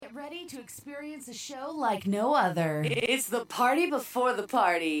ready to experience a show like no other. It's the party before the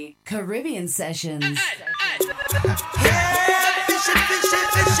party. Caribbean Sessions. Yeah, fishy, fishy,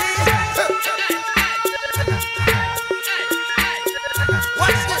 fishy.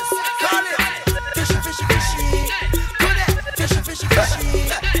 What's this? Call it fishy, fishy, fishy. Do that, fishy, fishy, fishy.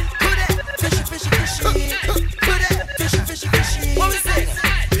 Do that, fishy, fishy, fishy. Do that, fishy, fishy, fishy. What we say?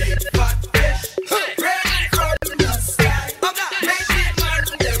 Big fat fish, ready from the sky. Make it man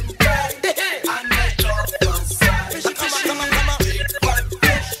them cry, and let off the side. Fishy, fishy, come on. Big fat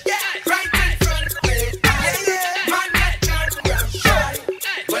fish, yeah, right in front of me. Yeah, man let them shy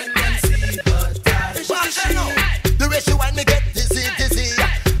when them see the tide. Fishy, fishy, the way she want me get dizzy, dizzy.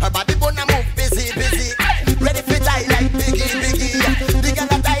 Her body wanna move busy, busy. Ready for die like Biggie, Biggie. The girl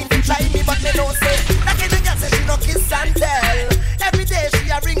a die to try me, but me don't say. Lucky the girl say she no kiss and tell. Every day she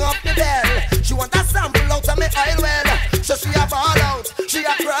a ring up the bell. She want a sample out of me oil well. So she a ball out, she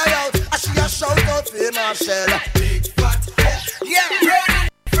a cry out, and she a shout out for Marshall. Big fat, yeah, ready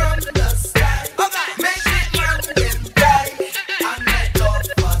from the sky. Make it man them die, and let off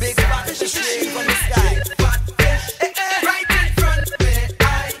us. Big fat fish from the sky. Big fat fish, right in front of me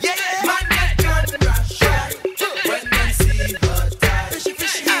eye. Yeah, man get camera shy when them see the tide. Fishy,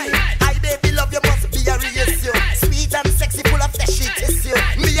 fishy, I baby love you must be a race you. Sweet and sexy, full of fleshy tissue.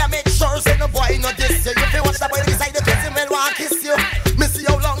 Me a make sure say no boy no diss you. If you watch the boy beside the dressing well want kiss you. Me see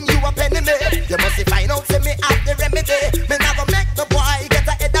how long you a penny me. You must find out say me have the remedy. Me never make the boy get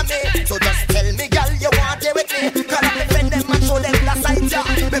ahead of me. So just tell me girl you want it with me. Call up me friend them and show them the sight ya.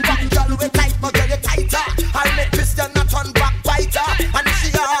 Me back girl we tight but girl you tighter. I'll make Christian not turn back biter. And if she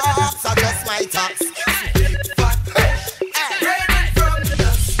asks I just might ask. Big fat fish, raining from the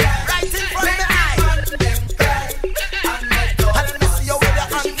sky. Right in front of my eye. Them cry and let go. And let me see you with your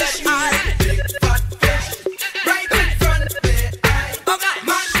hand that eye. Big fat fish, right in front of me eye.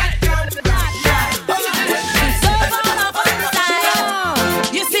 Man that camera shy. So far off on the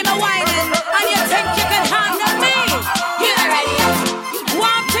side, you see me whining, and you think you can handle me. You ready?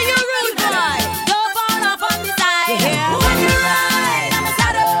 Walk to your rude boy. So far off on the side. When you ride on the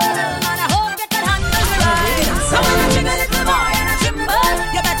saddle, and I hope you can handle the ride. So when you jiggle little boy and a tremble,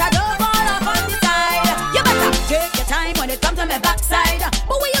 you better don't fall off on the side. You better take your time when it comes to my backside.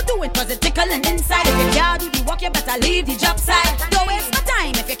 But what you doing? 'Cause it's tickling inside. If you can't do the work, you better leave the job side. Don't waste my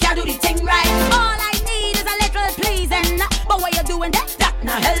time if you can't do the thing right. All I need is a little pleasing. But what you doing that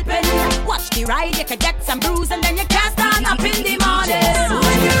not helping. Watch the ride, you can get some bruise and then you can't stand up in the morning.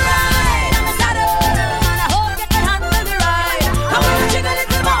 When you ride on the saddle, and I hope you can handle the ride. I wanna jiggle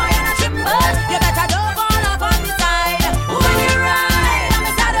little boy and a tremble. You better don't fall off on the side. When you ride on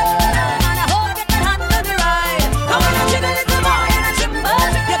the saddle, and I hope you can handle the ride. I wanna jiggle little boy and a tremble.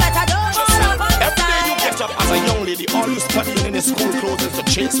 You better don't fall off on the Every day you side. get up as a young lady, all you studying in the school clothes is the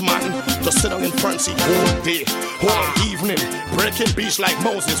chase man. Just sit down in front seat all day, all evening, breaking beach like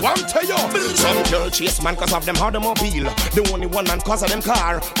Moses. One tell you, some girl chase man cause of them automobile. The only one man cause of them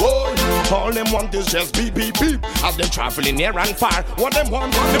car. Boy, all them want is just beep beep beep. As them traveling near and far. What them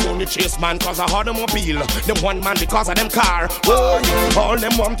want, them only chase man cause of automobile. Them one man because of them car. Boy, all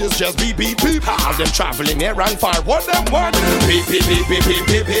them want is just beep beep beep. As them traveling near and far. What them want? Beep beep beep beep beep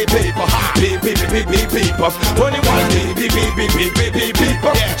beep beep beep. Beep beep beep beep beep beep. Only one beep beep beep beep beep beep beep beep.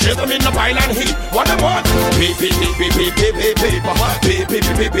 Chase them in the pile and heat. What them want? Beep beep beep beep beep beep beep beep. Beep beep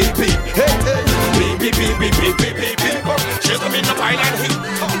beep beep beep beep. Hey hey. Beep beep beep beep beep beep beep beep. Chase them in the pile and heat.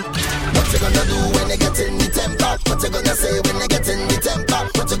 What you gonna do when you get in the temper? What you gonna say when you get in the temper?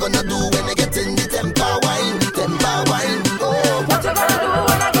 What you gonna do when you get in the temper wine? Temper wine. Oh, what you gonna do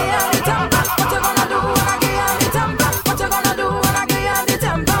when I get in the temper? What you gonna do when I get in the temper? What you gonna do when I get in the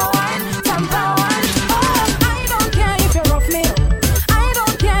temper wine? Temper wine. Oh, I don't care if you rough me. I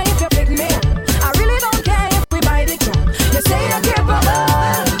don't care if you pick me. I really don't care if we buy the truck. You say you're capable.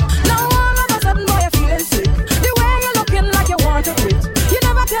 Now all of a sudden, boy, you're feeling sick. The way you're looking like you want to quit. You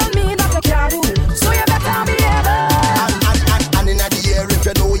never tell me that you can't do it. So you better be able. And in the air, if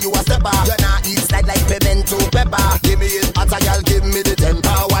you know you a step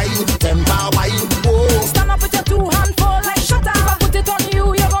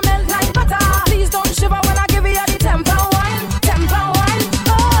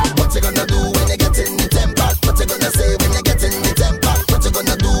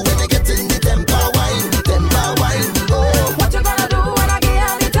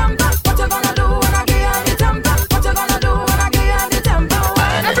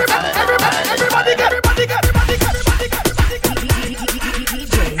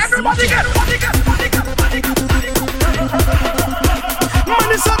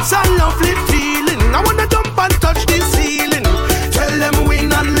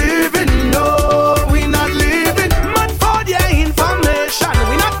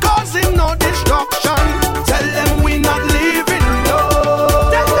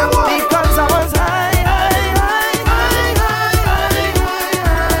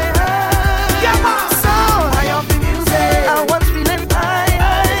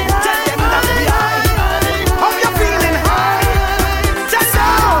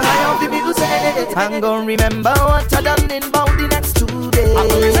I'm gonna remember what I done in about the next 2 days. I'm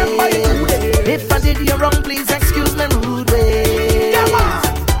gonna remember it 2 days. If I did you wrong, please excuse me rude ways.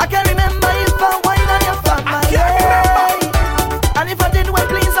 I can remember if I wine on your fat my way. And if I did well,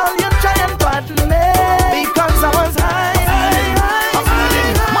 please all you try and pardon me. Because I was high. I'm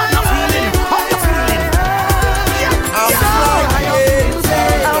feeling, man, I'm feeling. How you feeling? I'm So high on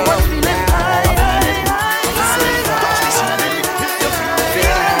music, I was feeling high.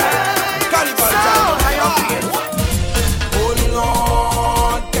 Oh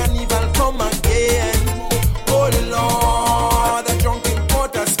Lord, carnival come again. Oh Lord, the drunken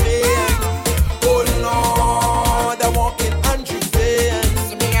port of Spain. Oh Lord, the walking and driving.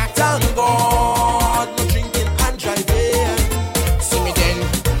 Thank God, no drinking and driving. See me then,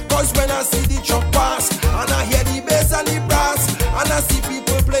 'cause when I see the truck pass, and I hear the bass and the brass, and I see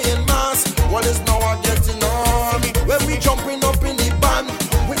people playing mass, what is now I getting on? When we jumping up in the band,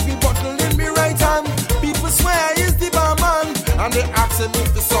 with me bottle in me right hand, people swear he's the barman, and they asking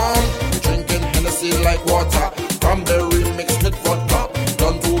if the song. We drinking Hennessy like water, cranberry mixed with vodka,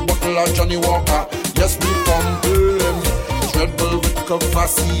 done 2 bottle of Johnny Walker. Yes, we pumping, Red Bull with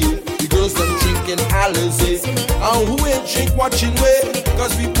Courvoisier. The girls them drinking Alizé, and who ain't drink watching way,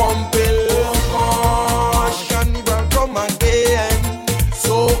 'cause we pumping. Oh gosh, carnival come again.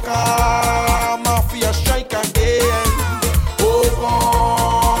 Soca mafia strike again. Oh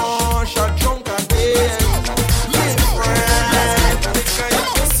gosh, I drunk again.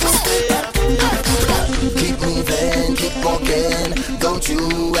 Keep moving, keep walking. Don't you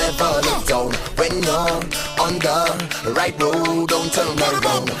ever look down. When you're on the right road, don't turn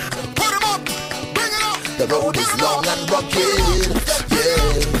around. Put 'em up, bring it up. The road is long and rugged.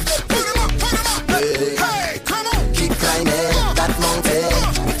 Yeah. Put 'em up, put 'em up. Yeah. Hey, come on. Keep climbing that mountain.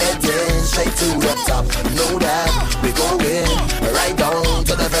 We heading straight to the top. Know that we're going right down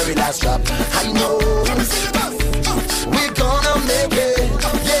to the very last drop. I know we're gonna make it.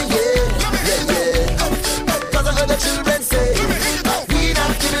 Yeah, yeah, yeah, yeah. 'Cause I heard the children say we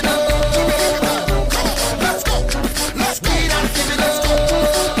not giving up. Let's go. Let's go. We not giving up.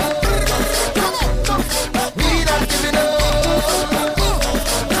 We not giving up.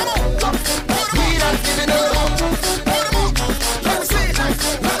 We not giving up. Let's see it.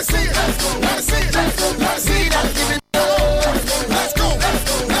 Let's see it. Let's see it. Let's see We it. not giving up. Let's go. Let's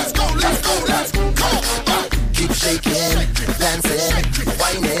go. Let's go. Let's go. Come on. Keep shaking, dancing,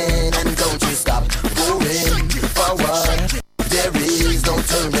 whining, and don't you stop. Going forward, there is no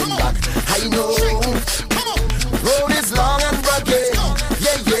turning back. I know, road is long and rugged.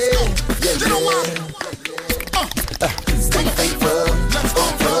 Yeah, yeah, yeah, yeah. Stay faithful,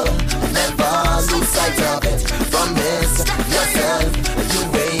 hopeful, never lose sight of it. Promise yourself, you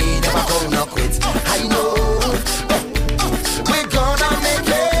ain't never gonna quit. I know, we're gonna make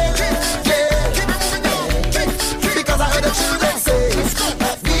it. Yeah. Because I heard the children say,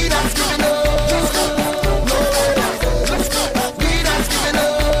 we not giving up. No, we not giving up.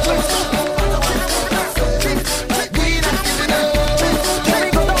 We not giving up.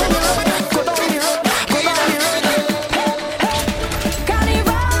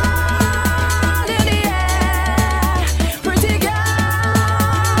 Carnival in the air, pretty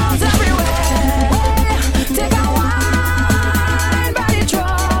girls everywhere. Take a wine by the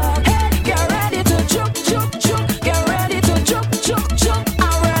truck. Hey, get ready to juke, juke, juke. Get ready to juke, juke, juke.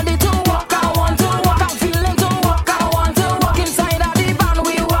 I'm ready to walk. I want to walk. I'm feeling to walk. I want to walk inside of the van.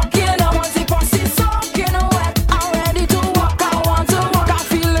 We walking up. Once the pussy soaking wet. I'm ready to walk. I want to walk. I'm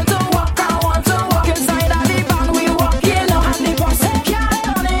feeling to walk. I want to walk inside of the van. We walking up. And the pussy can't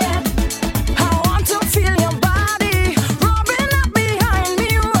on it. I want to feel your body rubbing up behind me.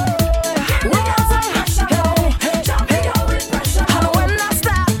 And when I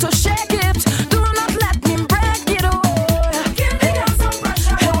start to shake it, do not let me break it.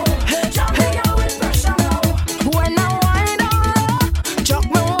 When I wind up, chuck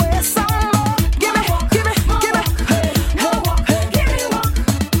me away some more. Give me.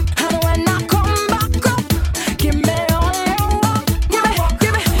 And when I come back up, give me all your walk.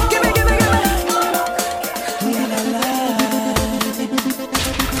 Give me.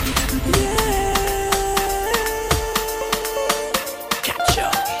 Catch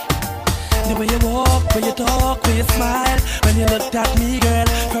up. The way you walk, when you talk, when you smile, when you look at me, girl.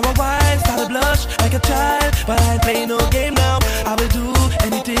 For a while, started blush like a child, but I ain't play no game now. I will do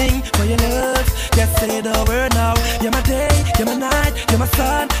anything for your love. Just say the word now. You're my day, you're my night, you're my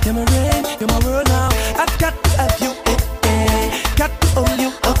sun, you're my rain, you're my world now. I've got to have you, got to hold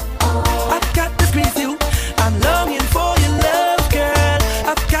you up. I've got to squeeze you. I'm longing for your love, girl.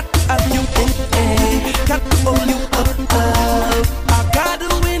 I've got to have you, got to hold you up. I've got to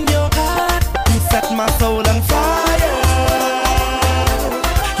win your heart.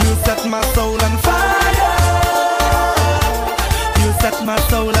 my soul on fire. You set my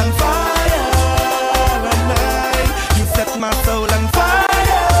soul on fire. You set my soul on fire.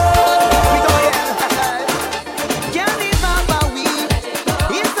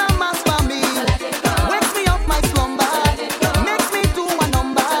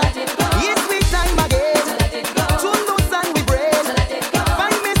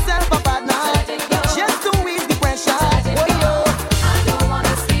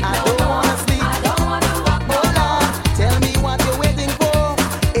 I don't wanna sleep.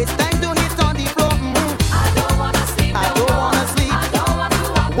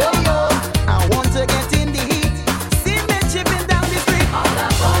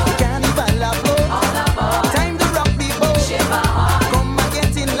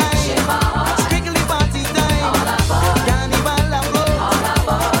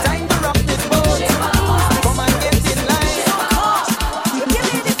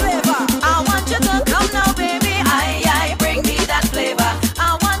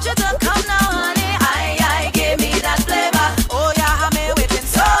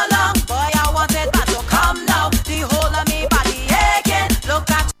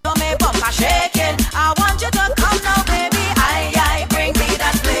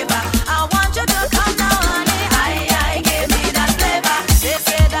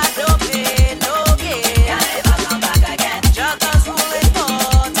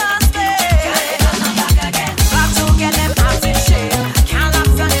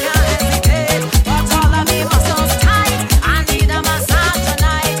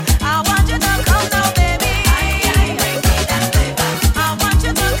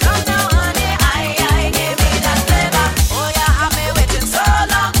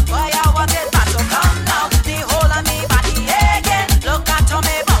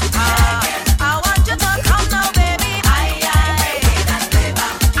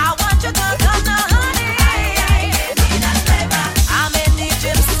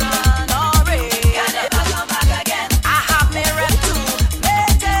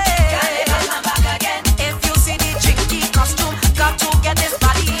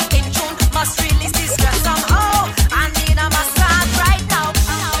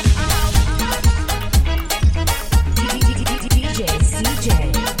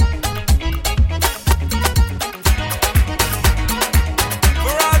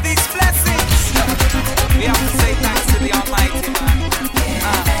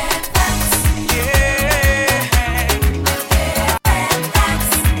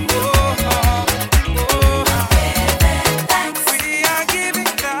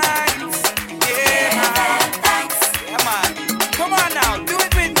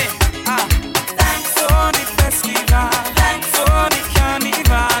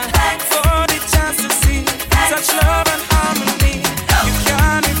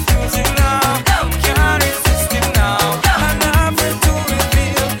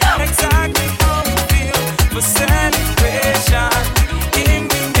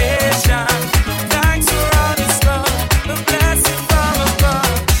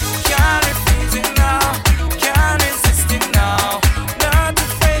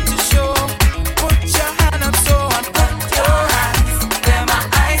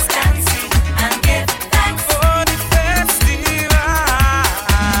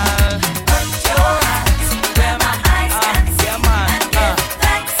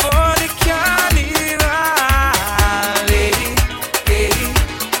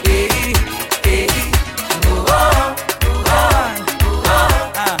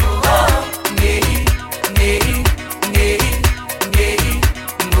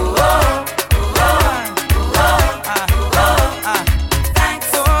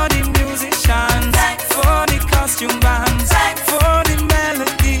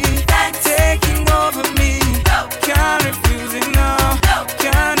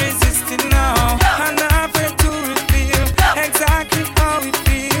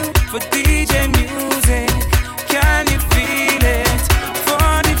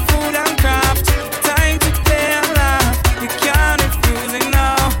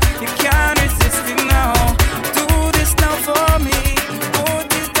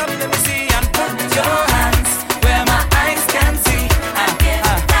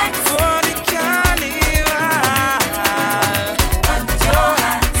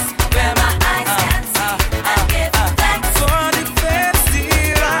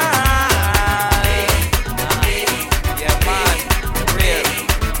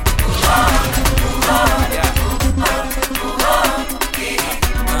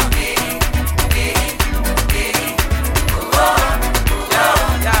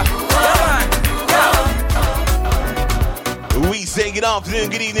 afternoon,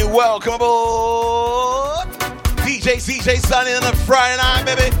 good evening, welcome aboard. DJ CJ Sunny on a Friday night,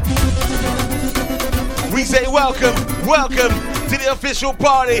 baby. We say welcome to the official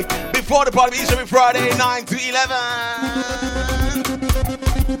party. Before the party, each every Friday, 9 to 11.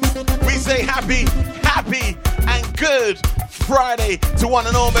 We say happy and good Friday to one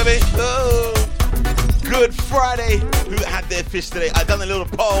and all, baby. Oh, good Friday. Who had their fish today? I done a little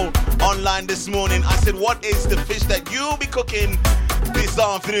poll online this morning. I said, what is the fish that you'll be cooking this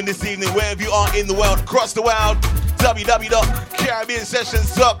afternoon, this evening, wherever you are in the world, across the world?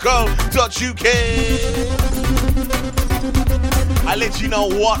 www.caribbeansessions.co.uk. I let you know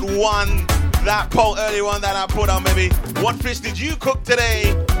what won that poll earlier on that I put on, baby. What fish did you cook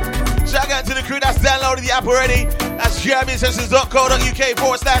today? Shout out to the crew that's downloaded the app already. That's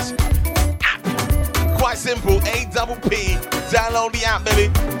caribbeansessions.co.uk/app. Quite simple, APP. Download the app,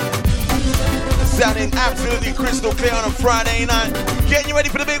 baby. Sounding absolutely crystal clear on a Friday night. Getting you ready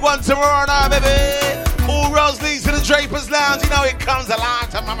for the big one tomorrow night, baby. All roads leads to the Drapers Lounge. You know it comes alive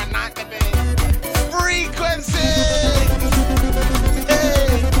tomorrow night, baby. Frequency.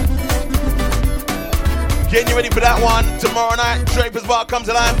 Hey. Getting you ready for that one tomorrow night. Drapers Bar comes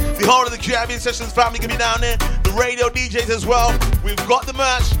alive. The whole of the Caribbean Sessions family can be down there. The radio DJs as well. We've got the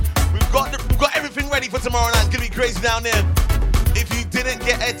merch. We've got everything ready for tomorrow night. It's gonna be crazy down there. If you didn't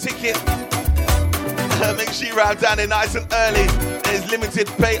get a ticket, make sure you arrive down there nice and early. There's limited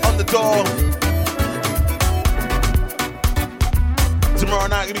pay on the door. Tomorrow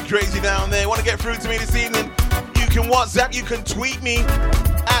night gonna be crazy down there. Want to get through to me this evening? You can WhatsApp, you can tweet me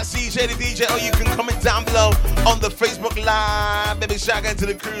at CJ the DJ, or you can comment down below on the Facebook Live. Baby, shout out to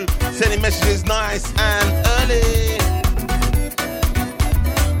the crew, sending messages nice and early.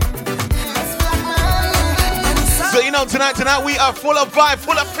 So you know, tonight we are full of vibe,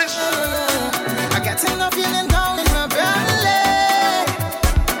 full of fish. I got enough feeling down in my belly.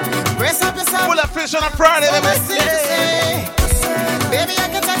 Brace up yourself. Full of fish on a Friday, baby. Baby, I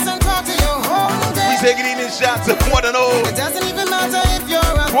can text and talk to you whole day. We say good evening, shout to one and all. It doesn't even matter if you're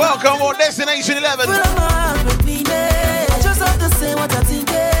a welcome on Destination 11. Full of my heart beating. I just have to say what I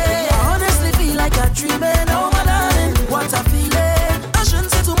think. I honestly feel like I'm dreaming. Oh my darling, what I'm feeling. I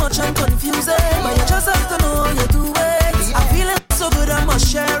shouldn't say too much, I'm confusing. But you just have to know how you do it. I'm feeling so good, I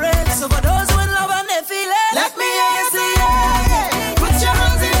must share it. So for those who in love and they feel it, let me hear you say yeah. Put your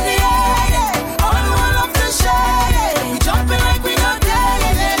hands in the air. All the one love to share. We jumping like we don't care.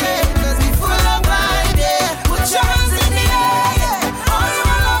 Cause we full of vibe, yeah. Put your hands in the air. All the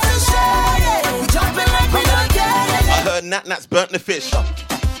one love to share. We jumping like we don't care. I heard Nat Nat's burnt the fish.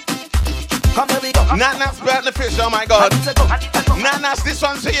 Nat Nat's burnt the fish, oh my God. Nat Nat's, this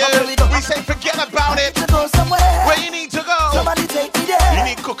one's for you. We say forget about it. Where you need to go? somebody take me there. You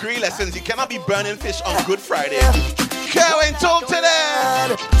need cookery lessons. You cannot be burning fish on Good Friday. Kerwin, talk to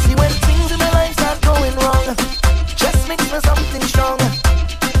them. See, when things in my life start going wrong, just mix me something strong,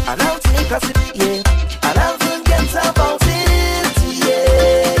 and I'll take a sip, yeah, and I'll forget about it,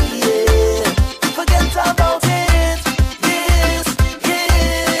 yeah, yeah. Forget about it, yes,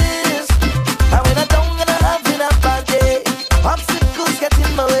 yes. And when I'm down and I'm having a bad day, obstacles get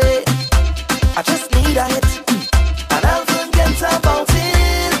in my way, I just need a hit, and I'll forget about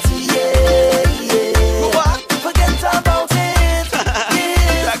it, yeah, yeah. What? Forget about it, yes.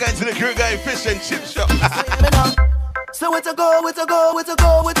 That guy to the crew going fish and chip shop. So where to go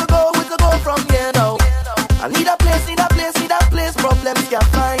from here now? I need a place, problems can't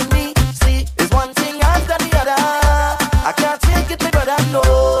find me. See, it's one thing after the other. I can't take it, my brother, no.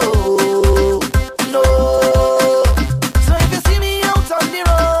 So if you see me out on the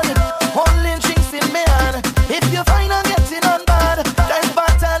road, holding drinks in my hand, if you find I'm getting on bad, that's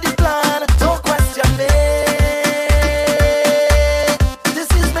battle the plan, don't question me. This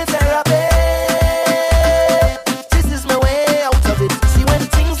is my therapy. This is my way out of it. See, when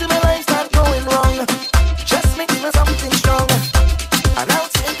things in my life start going wrong, just mix me something strong, and I'll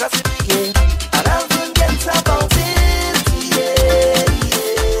take a sip, yeah, and I'll forget about it, yeah,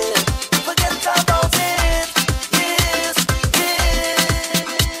 yeah. Forget about it, yes,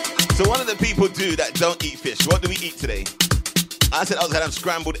 yes. So what do the people do that don't eat fish? What do we eat today? I said I was going to have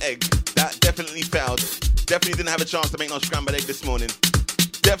scrambled egg. That definitely failed. Definitely didn't have a chance to make no scrambled egg this morning.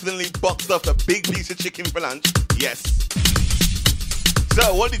 Definitely boxed off a big piece of chicken for lunch. Yes.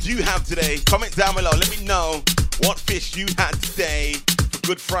 So what did you have today? Comment down below. Let me know what fish you had today for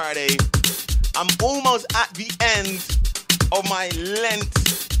Good Friday. I'm almost at the end of my Lent.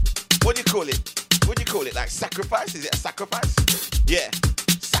 What do you call it? Like sacrifice? Is it a sacrifice? Yeah.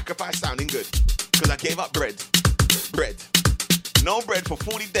 Sacrifice sounding good. Because I gave up bread. No bread for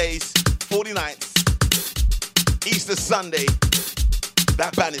 40 days, 40 nights. Easter Sunday.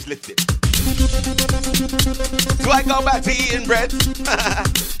 That ban is lifted. Do I go back to eating bread?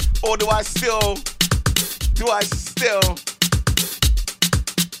 Or do I still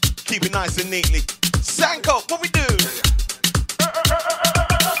keep it nice and neatly? Sanko, what we do?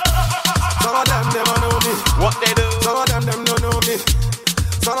 Some of them never know me. What they do? Some of them don't know me.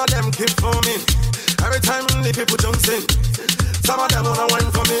 Some of them keep for me. Every time the people jumps in. Some of them wanna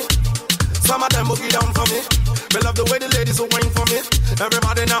wine for me. Some of them boogie down for me. Me love the way the ladies will wine for me.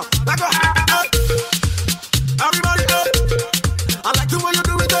 Everybody now, like a everybody go. I like the way you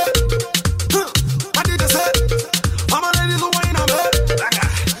do it. What did you say? All my ladies will wine on me.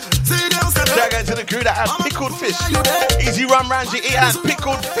 See them say that. Shout out to the crew that has pickled fish. Easy Rum Ranji, it has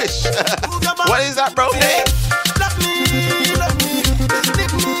pickled fish. What is that, bro? Hey. Love me, love me,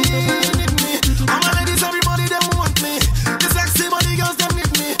 need me. All my ladies, everybody, them want me. The sexy body girls, them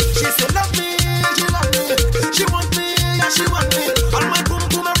need me. She say love me, she love me. She want me, yeah, she want me. All my boom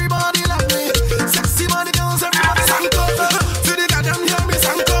boom, everybody love me. Sexy body girls, everybody sanko. See the goddamn hear me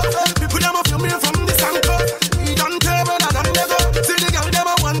sanko. People them a feel me from the sanko. He done table, I done never. See the girl them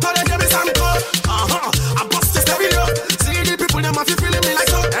a want to hear me sanko. I bust the stereo. See the people them a feel feeling me like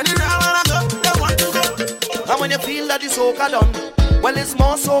so. Anywhere I go, they want to go. And when you feel that the soca done, well, it's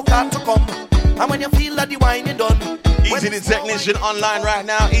more soca to come. And when you feel that the wine is done, Easy the technician online right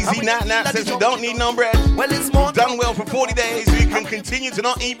now. Easy Nat Nat says we don't need no bread. well, it's more We've done well for 40 days. We can continue to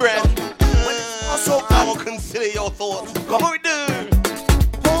not eat bread. I will consider your thoughts. What we do?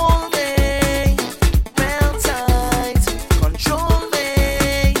 hold me real tight, control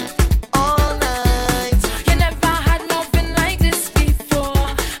me all night. You never had nothing like this before,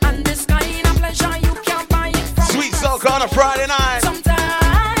 and this kind of pleasure you can't buy it from Sweet soca on a Friday night.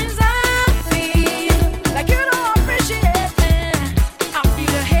 Sometimes I feel like you don't appreciate me. I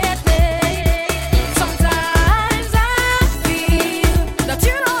feel you hate me. Sometimes I feel that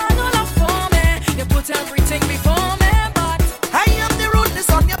you don't have no love for me. You put everything before me, but I am the rudeness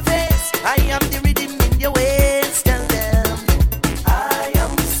on your face, I am the rhythm in your waist. Tell them I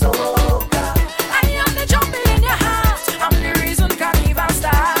am soca. I am the jumping in your heart. I'm the reason carnival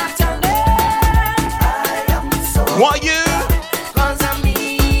start. Tell them I am soca. What you? Cause I'm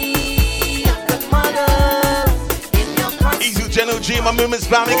me, a good mother in your constant Easy General G, my movements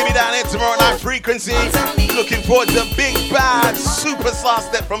family. Give me down here tomorrow night frequency. Looking forward to big bad superstar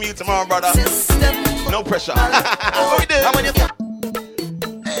step from you tomorrow, brother. system. No pressure. What we do? And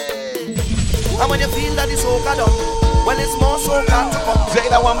when you feel that it's soca done, well, it's more soca to come. Take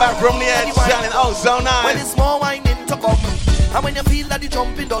that one back from the edge, sounding oh so Well, nice. it's more whining to come. And when you feel that the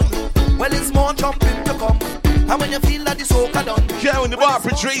jumping done, well, it's more jumping to come. And when you feel that the soca done, Kevin the bar,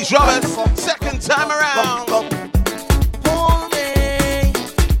 Patrice Roberts, second time around. come. Hold me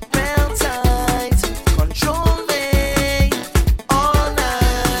real tight, control me all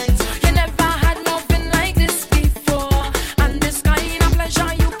night. you never had nothing like this before, and this kind of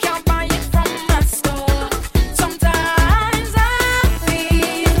pleasure you can't buy it from a store. Sometimes I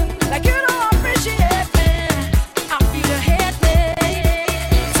feel like you don't appreciate me. I feel you hate me.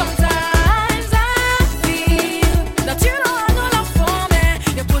 Sometimes I feel that you don't have no love for me.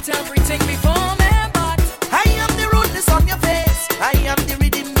 You put everything before me, but I am the rudeness on your face, I am the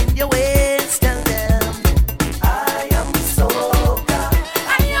rhythm in your waist. Tell them I am soca.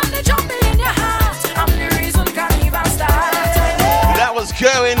 I am the jumping in your heart. I'm the reason carnival start. That was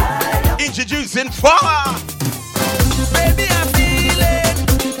Kerwin introducing Farmer. Baby, I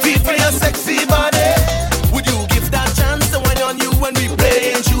feel for your sexy body. Would you give that chance to wine on you when we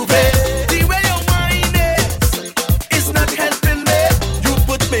play in Juve? The way your wine is not helping me. You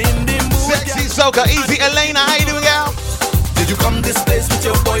put me in the mood. Sexy soca, Easy Elena, how you doing, girl? Did you come this place with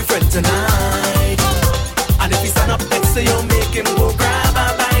your boyfriend tonight? And if he stand up next to you, make him go grab a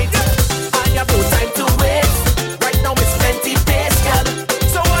bite. I have no time to waste. Right now it's plenty pace, girl.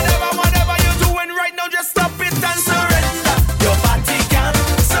 So whatever you're doing right now, just stop it and surrender. Your body can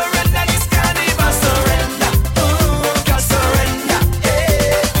surrender this carnival, surrender. Girl, surrender,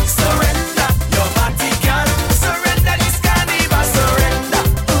 hey, surrender. Your body can surrender this carnival, surrender.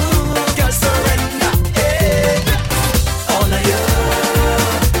 Girl, surrender, hey. All of you,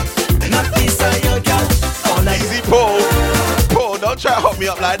 not this of your girl. All of you. Easy Paul. Paul, don't try to hop me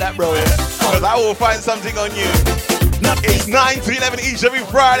up like that, bro, yeah? Because I will find something on you. It's 9 to 11 each every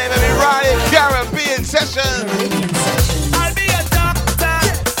Friday, baby. Friday, Caribbean session. I'll be a doctor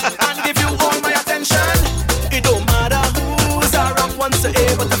and give you all my attention. It don't matter who's around once you're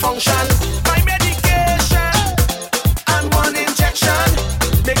able to function. My medication and one injection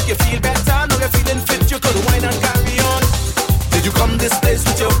make you feel better. Now you're feeling fit, you could wine and carry on. Did you come this place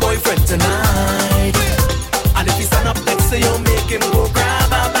with your boyfriend tonight? And if he stand up next to you, make him go cry.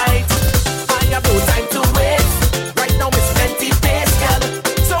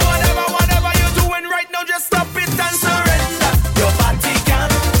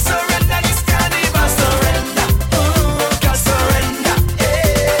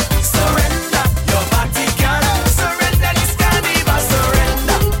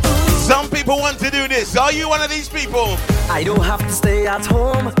 Are you one of these people? I don't have to stay at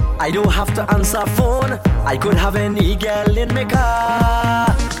home. I don't have to answer phone. I could have any girl in my car.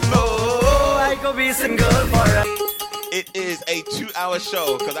 Oh, I could be single forever. It is a 2-hour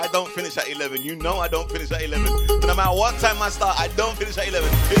show because I don't finish at 11. You know I don't finish at 11. No matter what time I start, I don't finish at 11.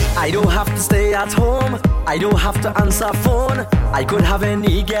 I don't have to stay at home. I don't have to answer phone. I could have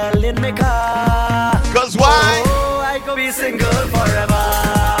any girl in my car. Cause why? Oh, I could be single forever.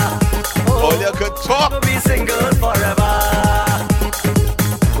 Oh, you could talk. I could be single forever.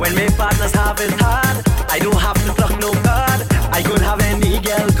 When my partners have it hard, I don't have to pluck no card. I could have any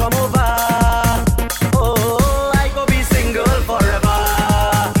girl come over. Oh, I could be single forever.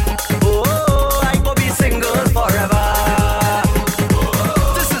 Oh, I could be single forever.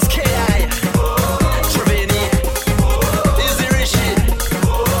 This is K.I. Trevini. Easy Rishi.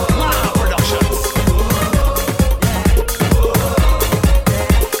 Wow Productions.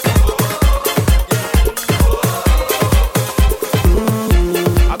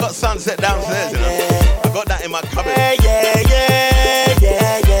 I got Sunset downstairs, you know. I got that in my cupboard.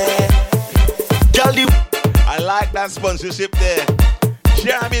 I like that sponsorship there.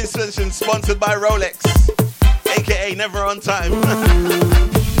 Jeremy Session sponsored by Rolex, aka Never on Time. Don't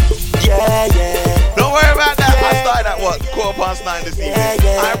worry about that. I started at what? 9:15 this evening.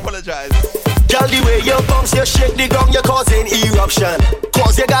 I apologize. Girl, the way you bounce, you shake the ground, you're causing eruption.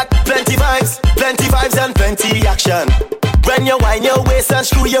 Cause you got plenty vibes and plenty action. When you wind your waist and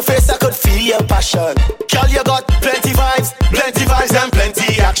screw your face, I could feel your passion. Girl, you got plenty vibes and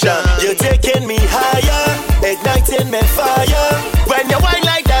plenty action. You're taking me higher, igniting my fire. When you wind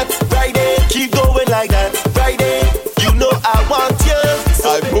like that, Friday, keep going like that, Friday. You know I want you.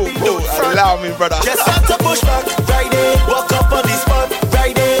 So baby, don't front. Allow me, brother. Just start to push back, Friday. Walk up on the spot,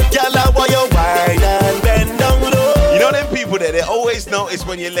 Friday. Girl, I want you wine and bend down low. You know them people there, they always notice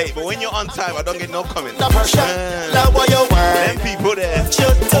when you're late, but when you're on time, I don't get no comment. No pressure, I want you wine. Them people there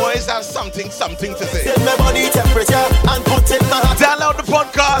always have something to say. Set my body temperature and put it in my heart. Download the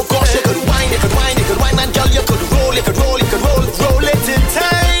podcast. Of course you could whine, and girl, you could roll it in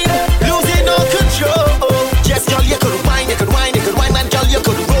time. Losing no control. Yes, girl, you could whine, and girl, you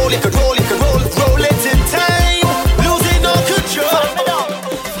could roll it in time. Losing no control.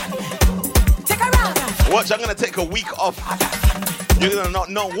 Take a round. Watch, I'm gonna take a week off. You're gonna not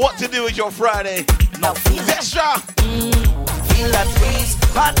know what to do with your Friday. Now feel Extra. Feel that breeze,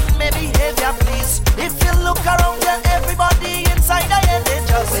 but my behavior, please. If you look around you, everybody inside the end, they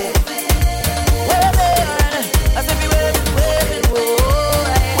just say, waving, as if you waving,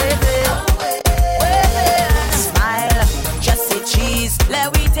 waving. Smile, just say cheese.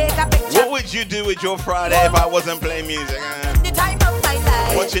 Let we take a picture. What would you do with your Friday if I wasn't playing music? The time of my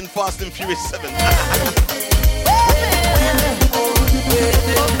life. Watching Fast and Furious 7.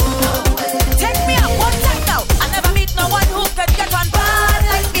 Take me up one time now. I never meet no one who could get one bad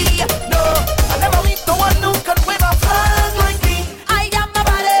like me. No, I never meet the one who can wave a flag like me. I am a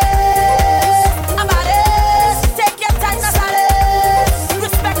baddest. Take your time, no silence.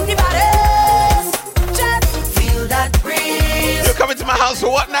 Respect the baddest. Just Feel that breeze. You're coming to my house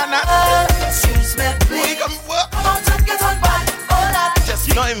for what, Nana? Excuse me, Where you please. coming for? Come out and get on bad. Oh, that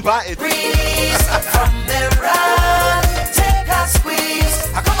You're not invited. breeze from the run. Take a squeeze.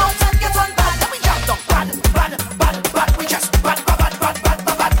 I come out and get on bad. Then we jump down bad. We just bad. We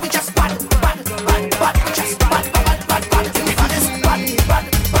just bad. We just bad. We baddest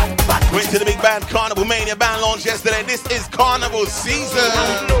bad. Went to the big band Carnival Mania band launch yesterday. This is Carnival season.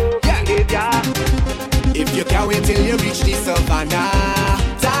 If you can't wait till you reach the savannah,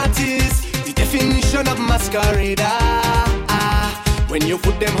 that is the definition of masquerade. When you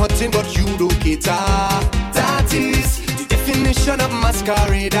put them hot in but you don't cater, that is the definition of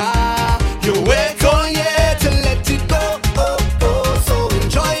masquerade. You wait all year to let it go. So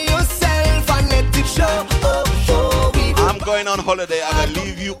enjoy yourself and let it show. I'm going on holiday. I'm gonna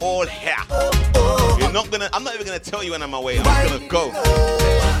leave you all here. I'm not even gonna tell you when I'm away. I'm gonna go.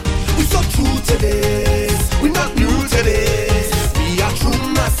 We're so true to this. We're not new to this. We are true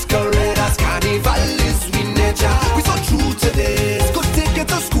masqueraders. Carnival is we nature. We're so true to this. Could take you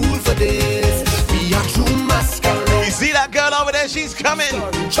to school for this. We are true masqueraders. You see that girl over there? She's coming.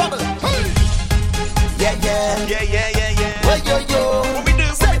 Trouble. Hey. Yeah. Well, yo. What we do?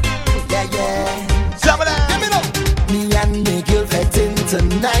 Yeah. Some of that. Give me up. Me and the girl fetting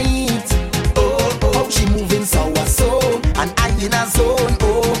tonight. Oh, she moving so and I in a zone.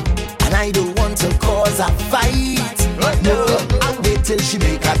 And I don't want to cause a fight. No, I'll wait till she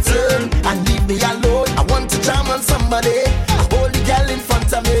make a turn and leave me alone. I want to jam on somebody. I hold the girl in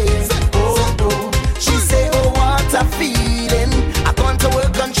front of me. Oh, she say, oh, what a feeling. I gone to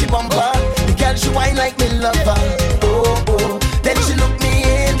work on she bumper. The girl she whine like me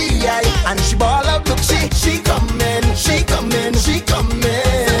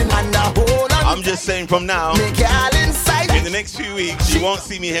I'm just saying from now, Me girl inside. in the next few weeks, you won't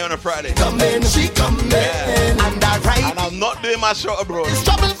see me here on a Friday. She coming. Yeah. And I ride. And I'm not doing my show abroad. It's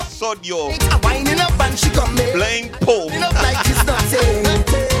trouble. Sod yo. I'm winding up and she coming. Blame Paul. Winding up like it's nothing.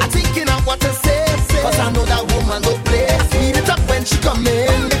 I'm thinking of what to say. Cause I know that woman don't play. Speed it up when she come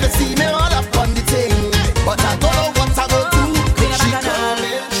in. If you see me all up on the thing. But I don't know what I go do. She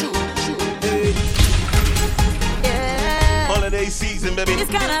coming. Holiday season, baby.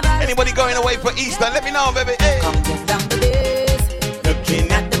 Anybody going away for Easter? Let me know, baby. Hey.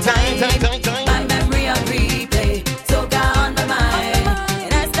 Looking at the time. My memory on replay. So gone my mind.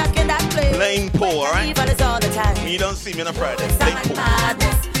 And I'm stuck in that place. Blame Paul, alright? But it's all the time. When you don't see me on a Friday, It's blame like Paul.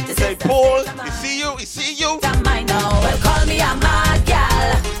 madness. This Say, is the Paul, state of you see you, you see you. I know. Well, call me a mad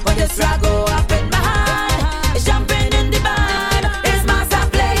gal. When the struggle go up in my hand, it's jumping in the band. It's master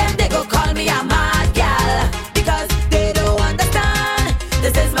playing. They go call me a mad gal because they don't understand.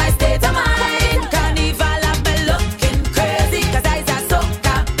 This is my state of mind. Carnival have me looking crazy 'cause I say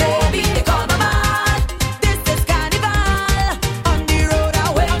soca, baby. They call me mad. This is carnival. On the road I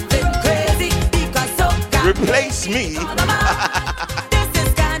went crazy because soca. Replace me. This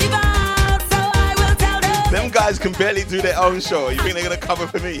is carnival, so I will tell them. Them guys can barely do their own show. You think they're gonna cover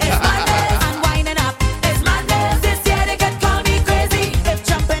for me? It's madness and winding up. It's madness. This year they could call me crazy. It's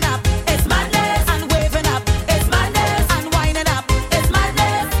jumping up. It's madness and waving up. It's madness and winding up. It's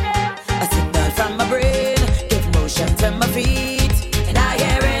madness. A signal from my brain, give motion to my feet, and I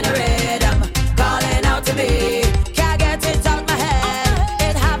hear in a rhythm calling out to me. Can't get it out my head.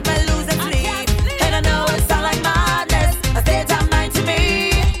 It have me losing sleep, and I know it sound like madness. A state of mind to me.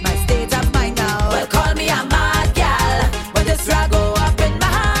 My state of mind now. Well, call me a mad gal. When the struggle up in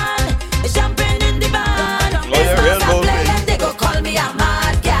my hand, it's jumping in the band. Lawyer, It's real not bold playing. face. They go call me a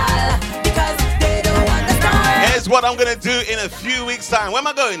mad gal because they don't understand. Here's what I'm gonna do in a few weeks' time. Where am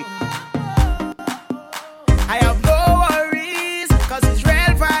I going? I have no worries, cause it's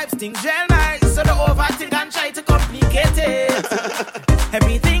real vibes, things real nice. So don't overthink and try to complicate it.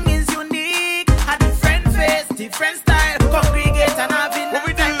 Everything is unique, a different face, different style. Congregate and having What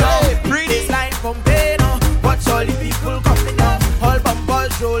we that do? time. Hey, pretty. This line pumping, watch all the people coming up. All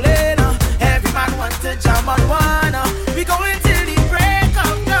bumpers rolling, every man wants to jam on one. We going till the break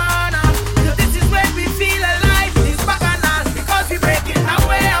of dawn. This is when we feel alive. It's back on us because we breaking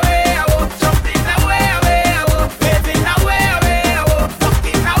away, jumping away, waving away,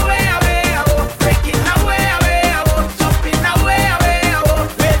 fucking away, breaking away, jumping away,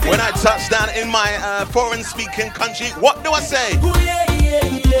 waving. When I touch down in my foreign-speaking country, what do I say?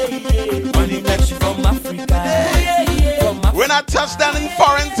 Money makes you from Africa. When I touch down in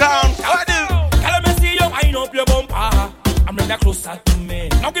foreign town, how I do? Let me see you wind up your bumper. I'm bring that closer to me.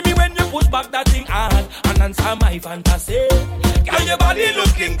 Now give me when you push back that thing hard and answer my fantasy. Girl, your body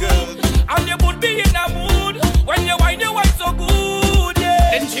looking good, and you would be in a mood when you wine so good.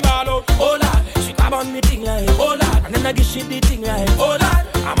 Yeah. Then she ball out, oh Lord. She grab on me thing like, oh Lord. And then I give she the thing like, oh Lord.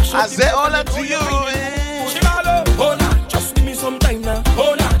 I say all up to you, man. She ball out, oh Lord. Just give me some time now,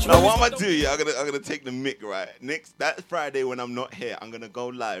 oh Lord. Now what I'm gonna do, yeah, I'm gonna take the mic right. Next that Friday when I'm not here, I'm gonna go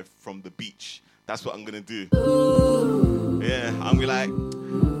live from the beach. That's what I'm gonna do. Yeah, I'm gonna be like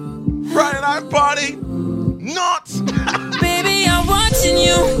Friday night party, not Baby, I'm watching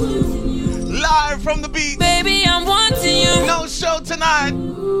you. live from the beach. Baby, I'm wanting you. No show tonight.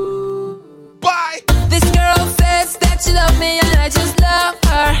 Bye. This girl says that she loves me and I just love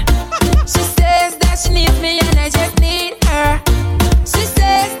her. She says that she needs me and I just need her. She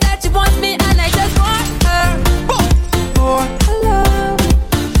says that she wants me and I just want her. For her love,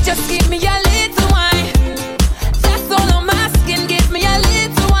 just give me a little wine. That's all I'm asking, give me a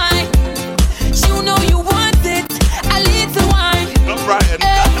little wine. You know you want it, a little wine. Not Brighton.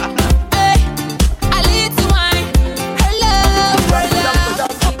 A little wine. Her love, her love.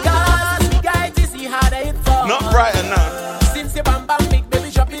 Not Brighton now. Since you bam bam big baby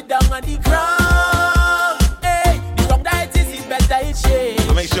drop it down on the ground. Hey, the wrong diet is better it's shake.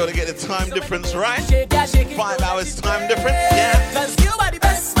 I make sure to get the time difference right. Shake it, shake it. 5 hours time difference. Yeah. Cause you are the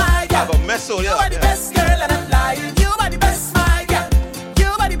best, my girl. Have a mess all You yeah. are the best girl and I'm lying. You are the best, my girl.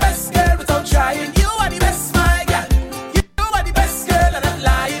 You are the best girl without trying. You are the best, my girl. You are the best girl and I'm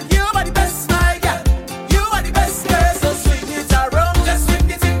lying. You are the best, my girl. You are the best girl. So swing it around, just swing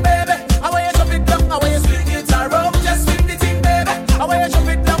the thing, baby. I want you drop it down, I want you swing it around, just swing the thing, baby. I want you drop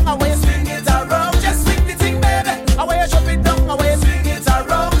it down, I want you swing it around, just swing the thing, baby. I want you drop it down, I want you swing it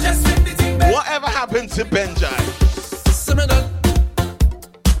around, just swing the thing, baby. Whatever happened to Benjai?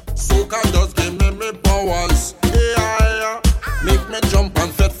 Soca just give me powers. Yeah, make me jump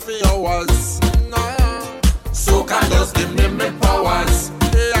and fet for hours. Soca just give me powers.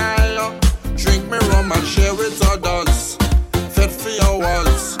 Yeah, drink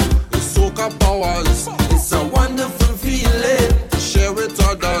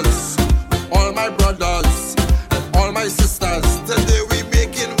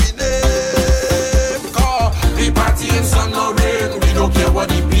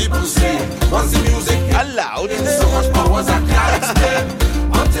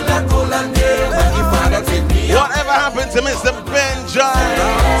to Mr. Benja.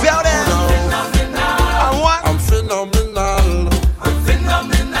 Tell them. I'm what? I'm phenomenal. I'm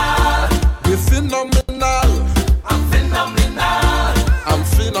phenomenal. We're phenomenal. I'm phenomenal. I'm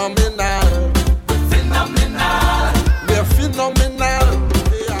phenomenal. We're phenomenal. We're phenomenal.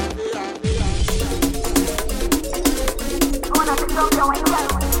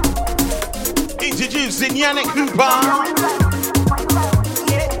 Introducing Yannick Hooper.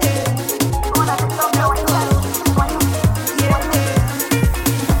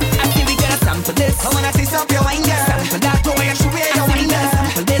 Sample this, I wanna taste up your wine, girl. Sample that, go and show me your wine, girl.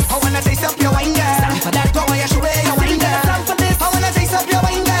 Sample this, I wanna taste up your wine, girl. Sample that, go and show me your wine, girl. Sample this, I wanna taste up your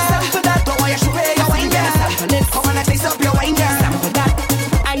wine, girl. Sample that, go and show me your wine, girl. Sample this, I wanna taste up your wine, girl. Sample that,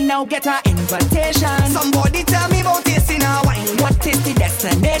 I now get an invitation. Somebody tell me about tasting a wine. What is the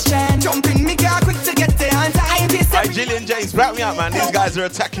destination? Jump in me car quick to get there on time. Hey, Jillian James, back me up, man. These guys are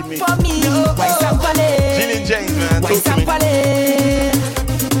attacking me. For me, why sample it? Jillian James, man, Why talk to me. sample it?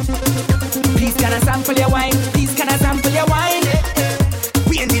 Please can I sample your wine? Please can I sample your wine?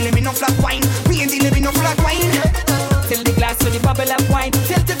 We ain't dealing with no flat wine. We ain't dealing with no flat wine. Fill the glass for the bubble of wine.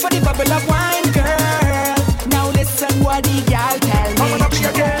 Tilt it for the bubble of wine, girl. Now listen what the girl tell me. I wanna be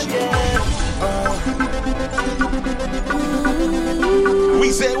a girl,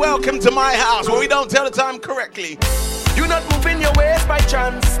 We say welcome to my house when we don't tell the time correctly. You're not moving your waist by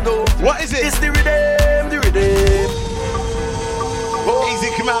chance, no. What is it? It's the rhythm, the rhythm. Oh. Easy,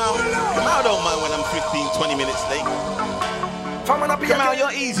 come out. Come out, don't mind when I'm 15, 20 minutes late. Come out,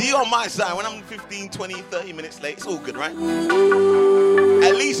 you're easy. You're on my side. When I'm 15, 20, 30 minutes late, it's all good, right?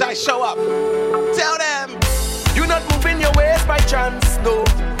 At least I show up. Tell them. You're not moving your waist by chance, no.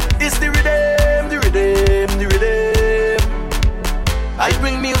 It's the rhythm, the rhythm, the rhythm. I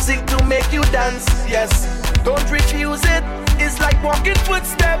bring music to make you dance, yes. Don't refuse it. It's like walking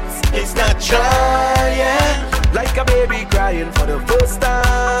footsteps. It's natural, yeah. Like a baby crying for the first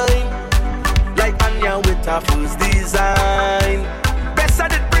time. Like Anya with her first design. Best I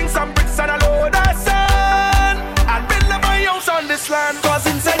did bring some bricks and a load of sand. And build my house on this land. Cause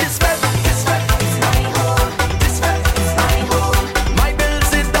inside this bed is my home. This bed is my home. My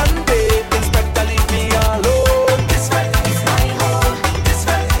bills is done paid. Inspector leave me alone. This bed is my home. This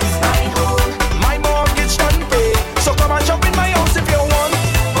bed is my home. My mortgage done paid. So come and jump in my house if you want.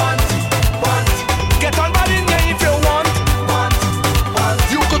 Get on body in here if you want.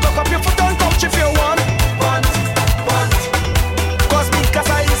 You could hook up your foot on couch if you want. Cause me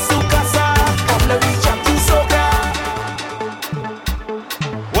casa is su casa. Come let me jump to soca.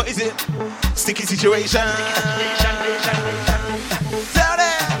 What is it? Sticky situation. Tell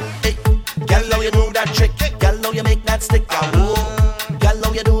them. Hey, girl, how you do that trick? Girl, how you make that stick? Whoa. Girl,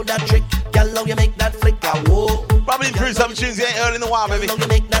 how you do that trick? Girl, how you make that flick? Whoa. Probably through some tunes you ain't heard in a while, baby. How you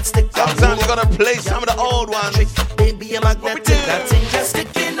make that stick? Sometimes you gotta play some of the old ones. Baby, a magnetic. That thing just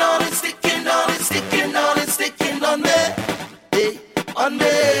sticking on it, sticking on it, sticking on it, sticking on me. hey, on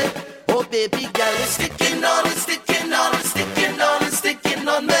me. Oh baby girl, it's sticking on it, sticking on it, sticking on it, sticking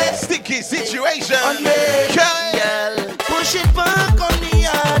on me. Sticky situation. On me. Okay. Girl, push it back on me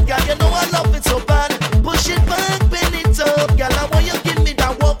hard. Girl, you know I love it so bad. Push it back, bend it up. Girl, I want you give me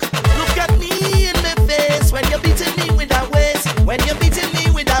that walk. Look at me in my face when you're beating me with that waist. When you're beating me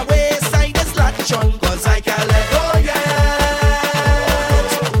with that waist, I just latch on. Cause I can't let go yet.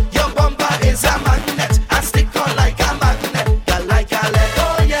 Your bumper is a magnet. I stick on like a magnet. Girl, I can't let go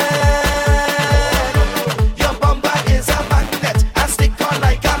yet. Your bumper is a magnet. I stick on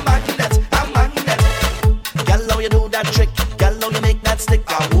like a magnet. A magnet. Girl, how you do that trick? Girl, how you make that stick?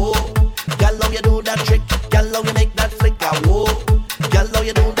 Whoa. Girl, how you do that trick? Girl, how you make that flick? Whoa. Girl, how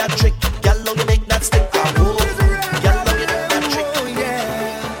you do that trick? Girl, how you make that stick? Whoa. Girl, how you do that trick?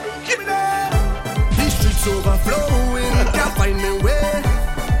 These streets overflowing, can't find me way.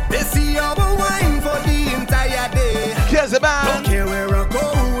 They see our wine for the entire day. Cares about. Don't care where I'm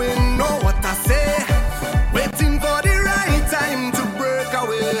going, know what I say. Waiting for the right time to break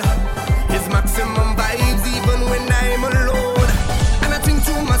away. It's maximum vibes even when I'm alone. And I think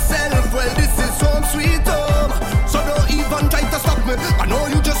to myself, well, this is home sweet home. So don't even try to stop me. I know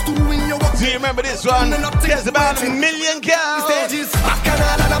you just doing your work. Do you remember this one? Cares about a million girls. Stages,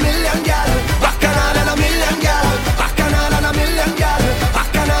 bacchanal and a million gal. Bacchanal and a million gal. Bacchanal and a million gal.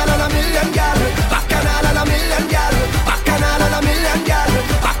 Bacchanal and a million gal. Bacchanal and a million gal. Bacchanal and a million gal.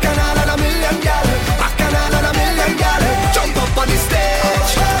 Bacchanal and a million gal. Bacchanal and a million gal. Jump up on the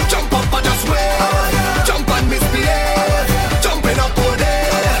stage. Jump up and just wave. Jump and misbehave. Jumping up all day.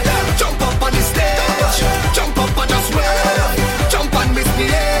 Jump up on the stage. Jump up and just wave. Jump and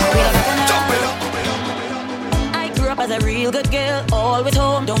misbehave. Jumping up. I grew up as a real good girl, always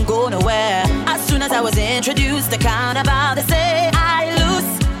home, don't go nowhere. carnival. They say I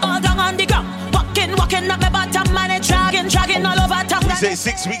loose all down on the ground. Walking up my bottom and it dragging all over town. We say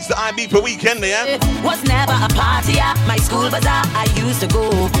 6 weeks to IB per weekend, yeah? It was never a party at my school bazaar I used to go.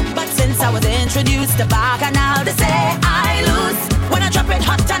 But since I was introduced to Bacchanal, they say I lose when I drop it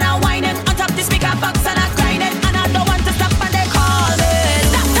hot and I whine it on top the speaker box and I grind it. And I don't want to stop and they call me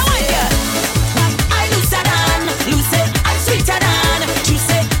Dr. Wire. I looser than, loose it, I'm sweeter than. You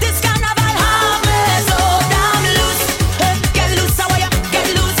say this carnival have me so damn loose. Get loose, how you get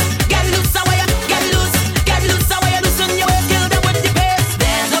loose, get loose, how you get loose, get loose, how you loosen your waist, kill them with the pace.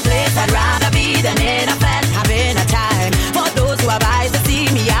 There's no place I'd rather be than in a flat having a time. For those who have eyes to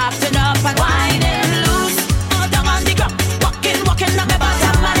see me acting up and whining loose, all down on the ground, walking up my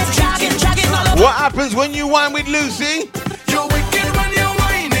bottom and it's dragging all over. What happens when you whine with Lucy? You're wicked when you're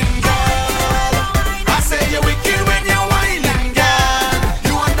whining, girl. I say you're wicked when you're whining, girl.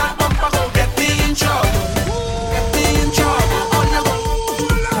 You want that bumper, go get me in trouble. Get me in trouble. On your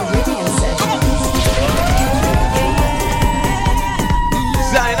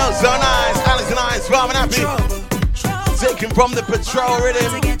Sign out so nice, Alex and I, Swam and Happy. Taken from the Patrol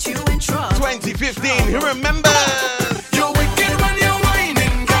Rhythm 2015. Who remembers? You're wicked when you're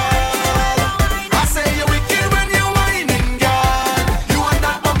whining, girl. I say you're wicked when you're whining, girl. You want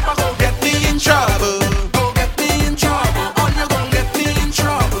that bumper, go get me in trouble. Go get me in trouble. On you gon' get me in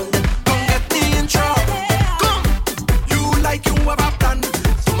trouble. Gon' get me in trouble. Come, you like you have a plan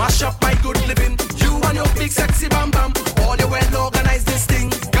to mash up my good living. You and your big sexy bam bam. All you well organize this thing.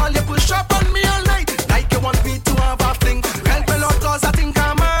 Girl, you push up on me all night like you want me to have a fling. Help me Lord, cause I think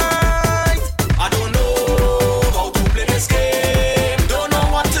I might. I don't know how to play this game. Don't know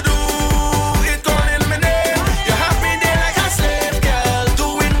what to do. It gone in my name. You have me there like a slave, girl,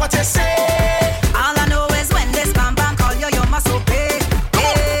 doing what you say. All I know is when this bam bam call you, you must obey.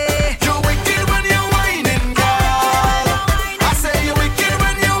 You're wicked when you're whining, girl. I say you're wicked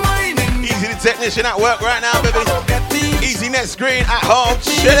when you're whining. Easy the technician at work right now, baby. Go get me Easy net screen at home, in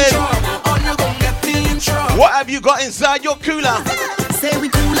chilling. trouble. On you gon' get me in trouble. What have you got inside your cooler? Say we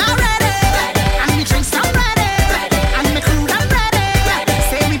cool already, and we drinks I'm ready, and me cool I'm ready.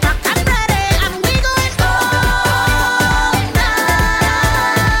 Say we packed and ready, and we going all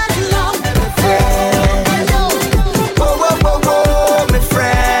night long. Whoa, whoa, whoa, whoa, my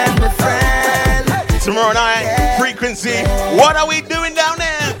friend, my friend. Tomorrow night, Frequency. What are we doing down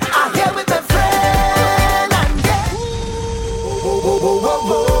there? I'm here with my friend, and yeah. Whoa, whoa, whoa, whoa,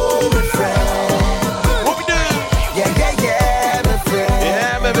 whoa, my friend. What we doing? Yeah, yeah, yeah, my friend.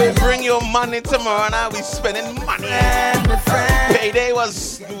 Yeah, baby, bring your money tomorrow night. We spending money. My friend, Payday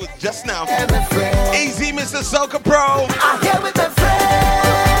was just now. my friend. Easy, Mr. Soca Pro. I'm here with my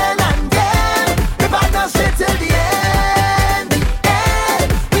friend, and yeah. We bout to straight till the end, the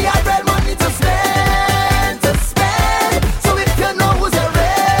end. We have real money to spend, to spend. So if you know who's a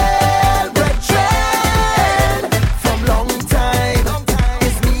real brethren from long time,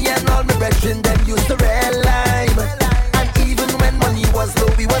 it's me and all my brethren them used to real lime. And even when money was low,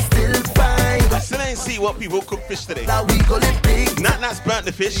 we was still fine. I still ain't see what people cook fish today. Now we go live big Nat's burnt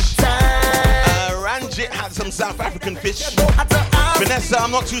the fish. time. Ranjit had some South African fish. At the house, Vanessa,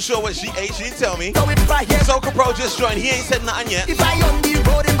 I'm not too sure what she ate. She didn't tell me. so if I hear, Soca Pro just joined. He ain't said nothing yet. if I on the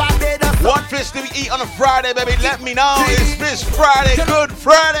road in Barbados, What fish do we eat on a Friday, baby? Let me know. It's Fish Friday. Good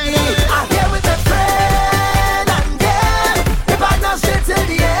Friday. I'm here with a friend, and yeah, we bout to straight till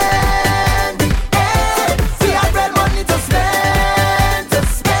the end, the end. We have real money to spend, to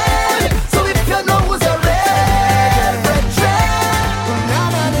spend. So if you know who's a real brethren,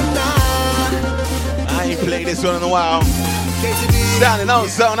 I ain't played this one in a while. Sounding oh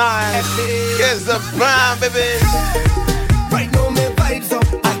so nice. Here's the plan, baby. right now my vibes up,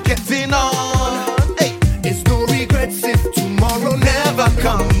 I'm getting on. Hey, it's no regrets if tomorrow never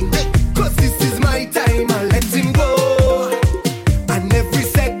come. Cause this is my time, I let him go. And every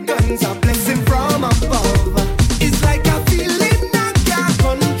second's a blessing from above. It's like a feeling I can't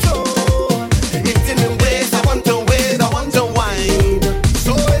control. It's in the ways I want to ways, I want to wine.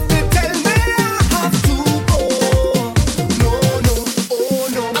 So if you tell me I have to go, no, no, oh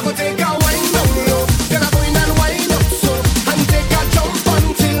no. I'm gonna take a wine down low, then I'm going and wine up so, and take a jump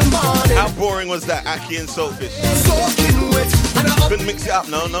until morning. how boring was that? Aki and Soulfish. Soaking wet, and I'm Couldn't mix it up.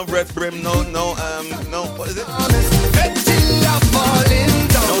 No red brim. No. What is it? honest, till I'm falling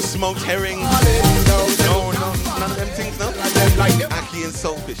down. No smoked herring. Falling down, No, none of them things. No. like them. Aki and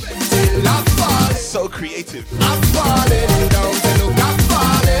Soulfish. Till I'm falling, So creative. I'm falling down. Say look, I'm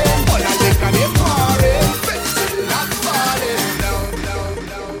falling. All I think I'm pouring. Till I'm falling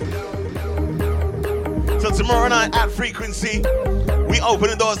down. So tomorrow night at Frequency, we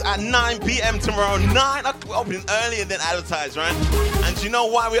opening doors at 9 p.m. tomorrow. 9 o'clock. We're opening earlier than advertised, right? And do you know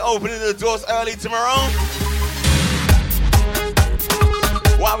why we're opening the doors early tomorrow?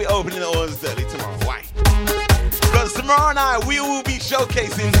 Why are we opening the doors early tomorrow? Why? Because tomorrow night we will be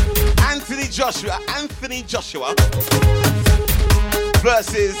showcasing Anthony Joshua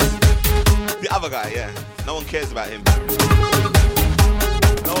versus the other guy, yeah. No one cares about him.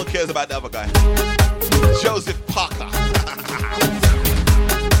 No one cares about the other guy. Joseph Parker.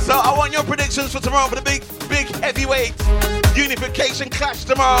 So I want your predictions for tomorrow for the big heavyweight unification clash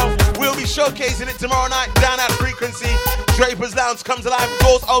tomorrow. We'll be showcasing it tomorrow night down at Frequency. Draper's Lounge comes alive.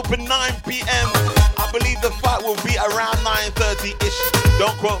 Doors open 9 p.m. I believe the fight will be around 9:30-ish.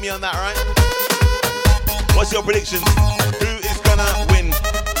 Don't quote me on that, right? What's your predictions? Who is gonna win?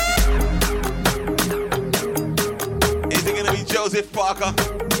 Is it gonna be Joseph Parker?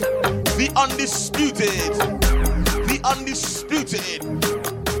 The undisputed.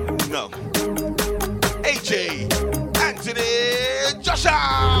 No. AJ Anthony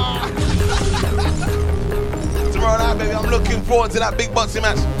Joshua. Tomorrow night, baby, I'm looking forward to that big boxing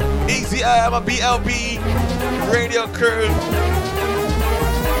match. Easy my BLP radio crew.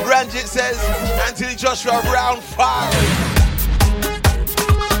 Ranjit says Anthony Joshua round 5.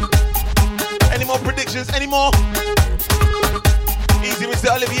 Any more predictions? Any more? Easy, Mr.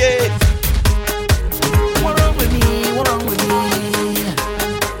 Olivier. What wrong with me? What wrong with me?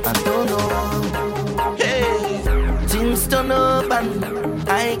 I don't know. Hey. Things turn up and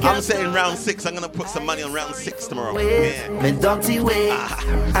I'm saying round 6. I'm gonna put some money on round 6 tomorrow. Yeah. Me dirty way.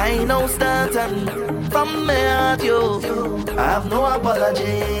 I know starting from me at you. I have no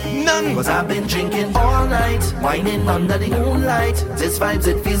apology. None. Cause I've been drinking all night, whining under the moonlight. This vibes,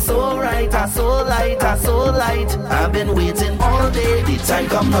 it feels so right. I so light. I've been waiting all day. The time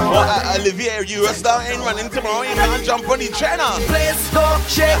come now. Well, Olivier, you a star ain't running tomorrow. You can't jump on the trainer. Let's go,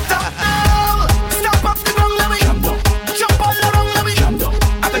 shake up now. Stop up the ground, let me jump all around, let me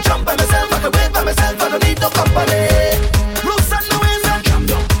I can jump by myself, I can wave by myself, I don't need no company. Roots and the ways and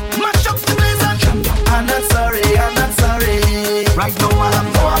mash up the place and I'm not sorry. Right now I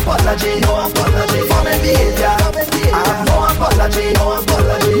have no apology for my behavior. I have no apology,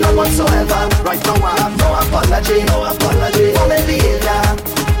 none whatsoever. Right now I have no apology for my behavior.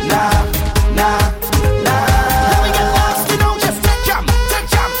 Nah. Let me get lost, you know, just take jam.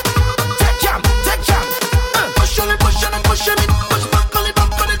 Push on it, push back on it.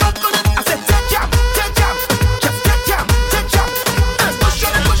 I said take jam. Just take jam. Push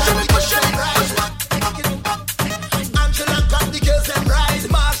on it, push back. Angela got the girls and rise.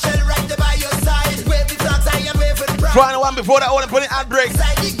 Marshall right there by your side. Wave the flags, I am waving the pride. Final one before that, I want to put in ad break.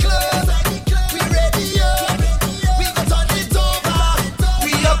 Inside the club, we ready up. We gon' turn it over.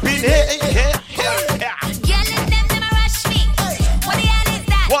 We up in here.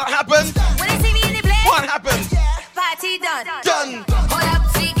 What happened? When they see me in the place, What happened? party done. Done. Hold up,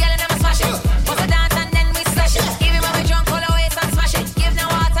 see, girl, and I'ma smash it. Bust a dance and then we slash it. Give him when we drunk, hold her waist and smash it. Give no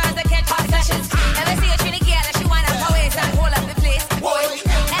water to catch hot flashes. Never see a trini girl and she wind up her waist and hold up the place. Boy,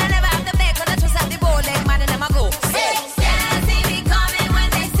 and I never have to beg 'cause I twist up the bow leg, man, and them I go. Hey, girls see me coming when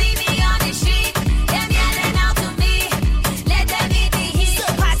they see me on the street. Them yelling out to me, let them beat the heat.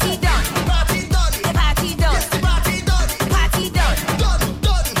 Party done. The party done. The party done. The party done.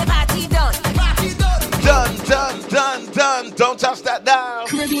 Done. Don't touch that down.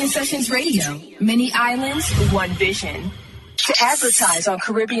 Caribbean Sessions Radio. Many islands, one vision. To advertise on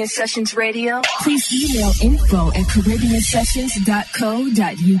Caribbean Sessions Radio, please email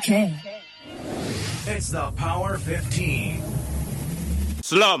info@caribbeansessions.co.uk. It's the Power 15.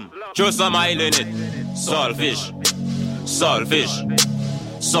 Slum, throw some oil in it. Saltfish.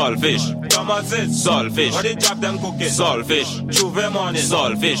 Come on, sis. Saltfish. What they drop them cooking? Saltfish. Juve morning.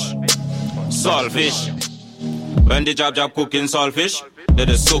 Saltfish. When they job cooking saltfish, they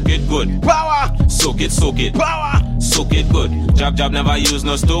just soak it good. Power. Soak it. Power. Soak it good. Job never use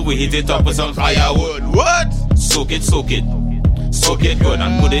no stove. We heat it up with some firewood. What? Soak it. Soak it good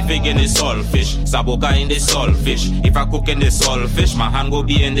and put it big in the saltfish. Saboka in the saltfish. If I cook in the saltfish, my hand go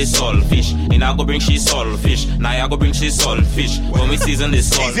be in the saltfish. And I go bring she saltfish. Now I go bring she saltfish. When we season the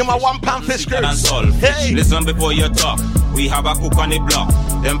saltfish. Easy, my £1 fish and saltfish. Hey. Listen before you talk. We have a cook on the block.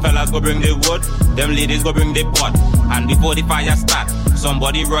 Them fellas go bring the wood. Them ladies go bring the pot. And before the fire start,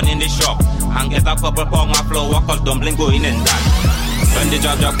 somebody run in the shop and get a couple pound of flour, cause dumpling going in that. When the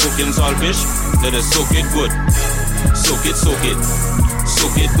job cooking saltfish, they just soak it good. Soak it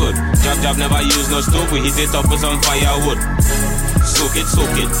good. Job never use no stove. We heat it up with some firewood. Soak it.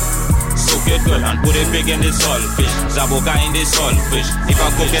 soak it good and put it big in the saltfish. Zaboka in the saltfish. If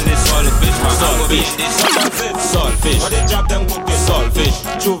I cook in the saltfish, my hand go be in the saltfish. What they drop them cook it saltfish.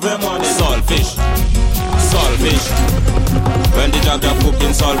 Chuve them on the saltfish. Saltfish. When they drop them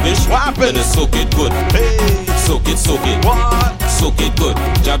cooking saltfish, what happen? They soak it good. Hey. Soak it. What? Soak it good.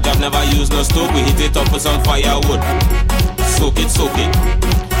 Jab never use no stove. We hit it up with some firewood. Soak it.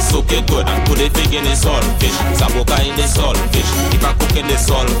 Soak it good and put it big in the saltfish. Zaboka in the saltfish. If I cook in the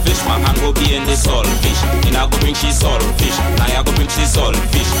saltfish, my hand will be in the saltfish. And I go bring she saltfish. Now I go bring she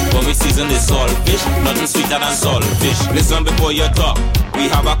saltfish. When we season the saltfish, nothing sweeter than saltfish. Listen before you talk. We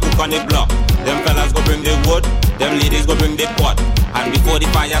have a cook on the block. Them fellas go bring the wood. Them ladies go bring the pot. And before the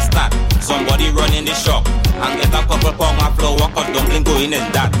fire start, somebody run in the shop and get a couple pound of flour, cause dumpling going in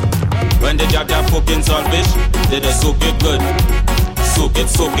that. When they drop their cooking saltfish, they just soak it good. Soak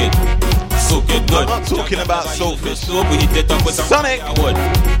it good. I'm not talking about saltfish. Soap, we hit it up with some Sonic. wood.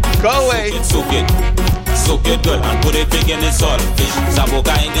 Go away. Soak it good and put it big in the saltfish.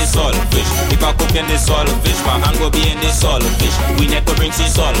 Zaboka in the saltfish. If I cook in the saltfish, my hand will be in the saltfish. We need to bring she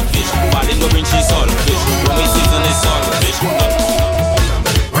saltfish. Balin go bring she saltfish. When we season the saltfish.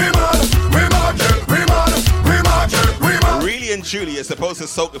 Really and truly, you're supposed to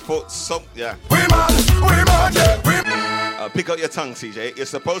soak the foot. Yeah. Pick up your tongue, CJ. You're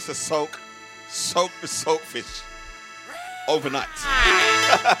supposed to soak the saltfish overnight.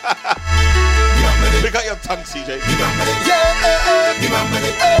 Pick up your tongue, CJ.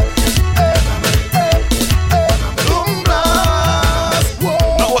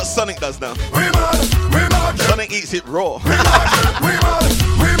 Not what Sonic does now. Sonic eats it raw.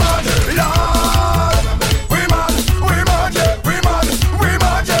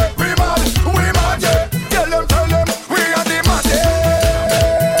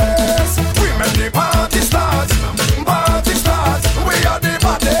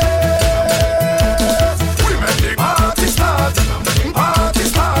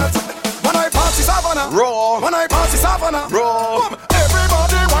 Raw.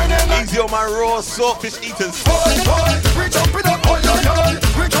 Everybody whining. Easy on my raw saltfish eaters. We jumping up, we jumping up,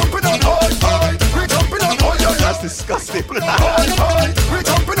 we jumping up, that's disgusting. We jumping up, we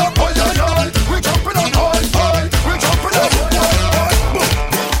jumping up, we jumping up.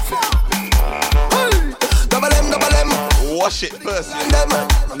 Double M. Wash it first.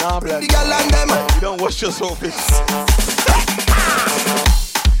 Nah, blood. You don't wash your saltfish.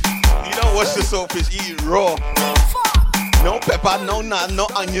 Wash the saltfish, eat it raw. No pepper, no nut, no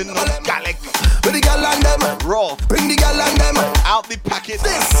onion, no garlic. Bring the gal and them raw. Bring the gal and them out the packet.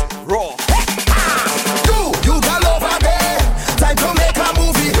 This raw. You gal over there. Time to make a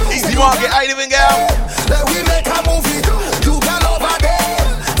movie. Easy market, I even girl. Let we make a movie. You gal over there.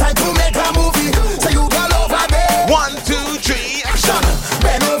 Time to make a movie. So you gal over there. 1, 2, 3, action.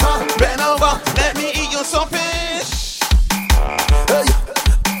 Bend over. Let me eat your saltfish.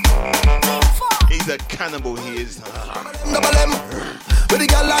 He's a cannibal, he is. You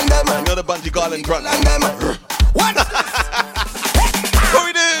know the Bungie Garland grunt. What? What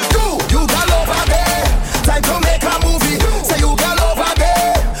we do? You gal over there. Time to make a movie. Say you gal over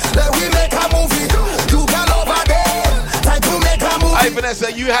there. Let we make a movie. You gal over there. Time to make a movie. Hey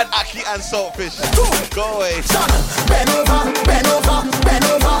Vanessa, you had Aki and saltfish. Go away. Bend over.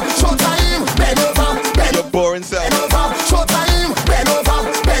 Showtime. Bend over. Your boring self. Bend over. Showtime. Bend over.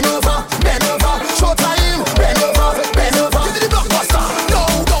 Showtime. Bend over. Give me the blockbuster. No,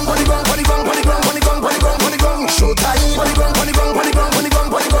 down on the ground. Showtime.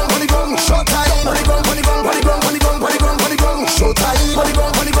 Showtime.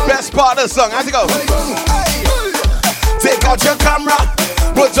 Best part of the song. How's it go? Take out your camera.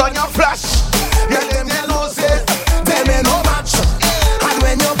 Put on your flash. Yeah, them know say them ain't no match. And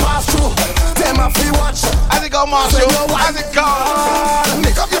when you pass through, them have to watch. How's it go, Marshall? How's it go?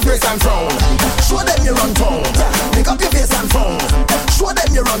 Make up your face and frown. Show them you run town. Make up your face and frown. Show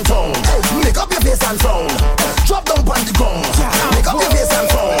them you run town. Make up your face and frown. Drop down on the ground. Make up your face and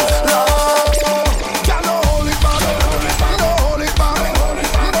frown. Can't hold it back. No hold it back.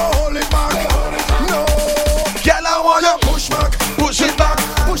 No hold it back. No. Girl, I want you push back. Push it back.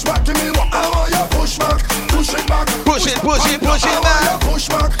 Push back to me. I want you push back. Push it back. Push it back. Push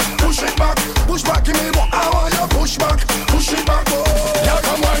back. Push it back. Push back to me. I want you push back. Push it back. Yeah,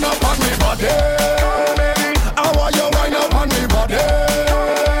 come wind up on me body. I want you wind up on me body.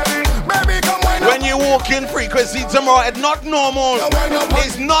 Baby, come wind up. When you walk in frequency tomorrow, it's not normal.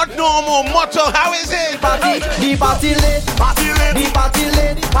 It's not normal. Motto, how is it? The party lit. The party lit. The party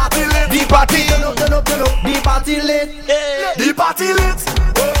lit. The party lit. The party lit. The party lit. The party lit.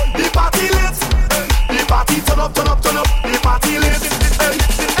 The party lit. The party turn up. The party lit.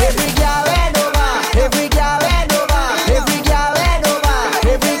 Every girl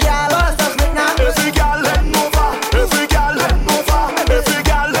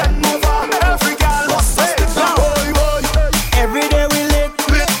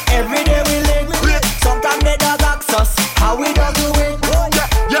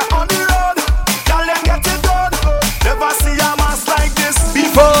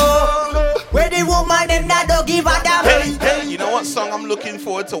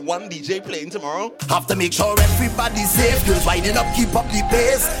forward to one DJ playing tomorrow? Have to make sure everybody's safe. Girls winding up, keep up the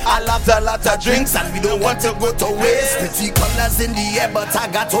pace. A lot of drinks, and we don't want to go to waste. Pretty colors in the air, but I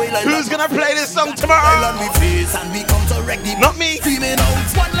got toilet. Who's gonna play this song tomorrow? On me face, and we come to wreck the. Not me. Screaming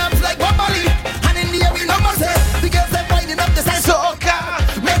out, one lamp like Bobby, and in the air we number say. The girls they're winding up the side. Soca,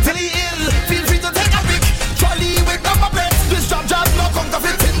 mentally ill. Feel free to take a pic. Trolley with number plates. This job no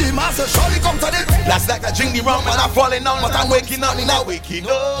counterfeit in the master. Surely come to this. Last night I drink the rum and I'm falling down, but I'm waking up now. Waking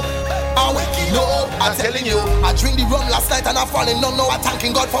up. I'm waking up, I'm telling you. I drink the rum last night and I'm falling down. Now I'm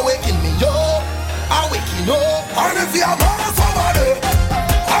thanking God for waking me up. I'm waking up. And if you have somebody,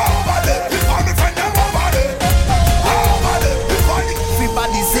 if I'm the friend, I'm over there.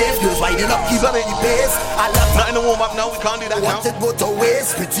 Everybody's safe, girls winding up, keep up the pace. I love not in the warm up now, we can't do that now. Want it go to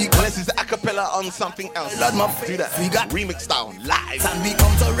waste, pretty unless it's a cappella on something else. Do that. We got remix style live. And we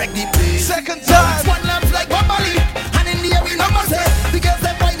come to wreck the place. Second time. One lamp like Bobby, and in the air we number say. The girls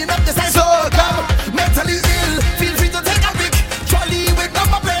they're winding up the side. So come, mentally ill. Feel free to take a pic. Trolley with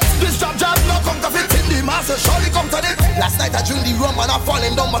number plates. This job no counterfeit in the master. Surely come to this. Last night I drink the rum and I'm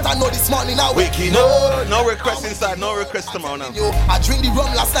falling down, but I know this morning I'm waking up. No request inside, no request tomorrow now. I drink the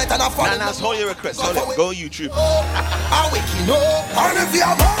rum last night and I'm falling down. That's all your request. Go YouTube. I'm waking up. And if you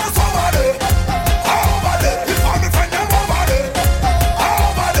have somebody, if I'm the friend, I'm over there.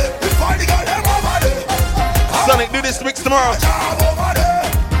 If I'm the girl, I'm over there. Sonic, do this mix tomorrow. I'm over there.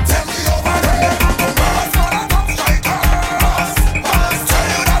 Tell me over there.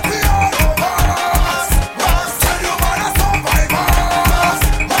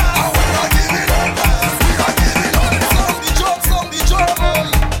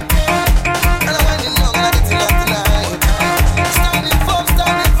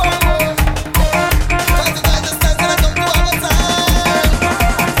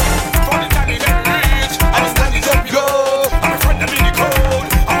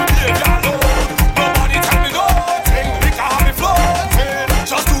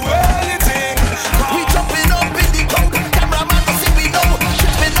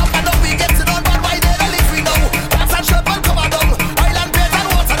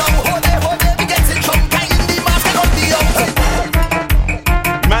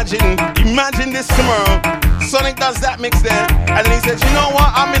 Imagine this tomorrow. Sonic does that mix there, and then he says, you know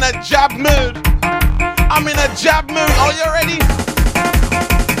what? I'm in a jab mood. I'm in a jab mood. Are you ready?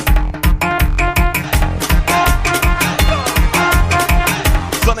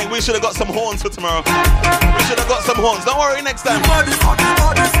 Sonic, we should have got some horns for tomorrow. We should have got some horns. Don't worry, next time. What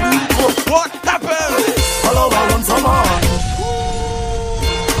happened? Hello, I want some horns.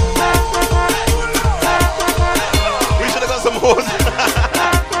 We should have got some horns.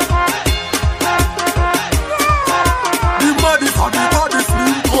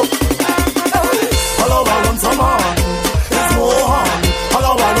 Hello, I want some horn. It's more horn.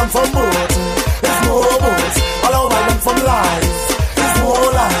 Hello, I want some boat. It's more boats. Hello, I want some lies. It's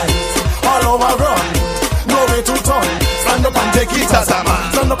more lies. Hello, I run. No way to turn. Stand up and take it as a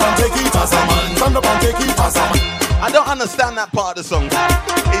man. Stand up and take it as a man. Stand up and take it as a man. I don't understand that part of the song.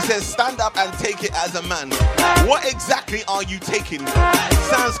 It says stand up and take it as a man. What exactly are you taking?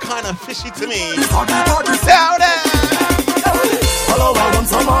 Sounds kind of fishy to me. Down there. Hello, I want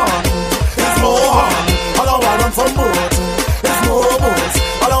some horn. It's more horn. Hello, I want some boat. It's more boats.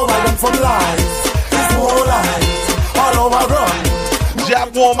 Hello, I want some lies. It's more lies. Hello, I run.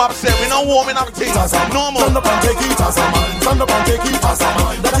 Jab warm up set. We're not warming up things. Normal. Stand up and take it as a man. Stand up and take it as a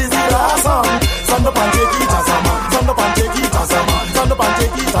man. That is the last song. Stand up and take it as a man. Stand up and take it as a man. Stand up and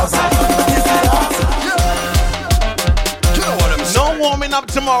take it as a man. That is the last song. No warming up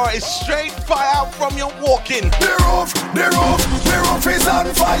tomorrow. It's straight fire from your walking. The roof is on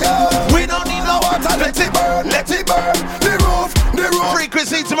fire. We don't need no water. Let it burn, let it burn. The roof.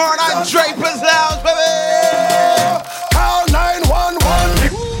 Frequency tomorrow night. Draper's Lounge, baby. Call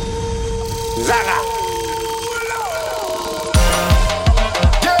 911. Zaga.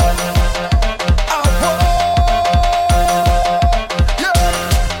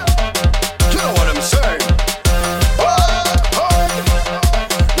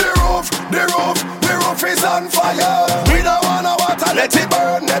 On fire. We don't wanna water, let it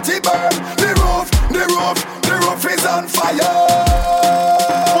burn, let it burn. The roof is on fire.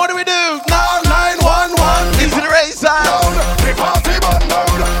 What do we do? Now 911. Into the race side. The party burn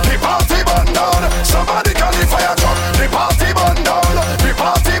down, the party burn down. Somebody call the fire truck. The party burn down, the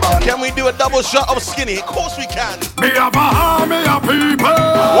party burn. Can we do a double shot of Skinny? Of course we can. Me a army of people.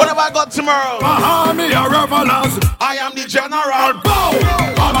 What have I got tomorrow? Army of revelers. I am the general. Bow.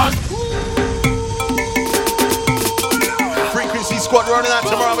 Squad running out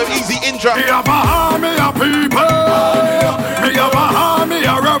tomorrow with easy intro. Me have a army of people. Me have a army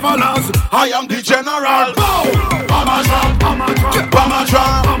of I am the general. Bow. Bomber drum, bomber drum, bomber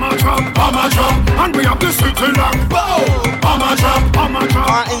drum, bomber drum, bomber drum, and we have the city lock. Bow. Bomber drum, bomber drum.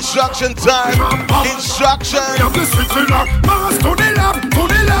 Our instruction time. Instruction. We have the city lock. Mass to the left, to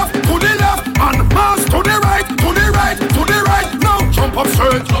the left, to the left, and mass to the right, to the right, to the right. Now jump up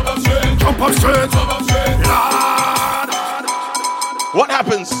straight, jump up straight, jump up straight, jump up straight. Lord. What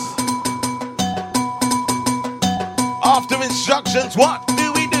happens? After instructions, what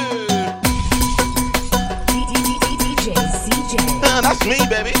do we do? DJ CJ. That's me,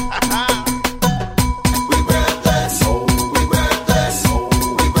 baby. We breathless, we breathless,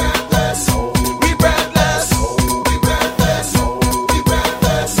 we breathless, we breathless, we breathless, we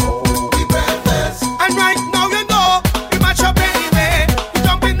breathless, we breathless. And right now you know we match up anyway. We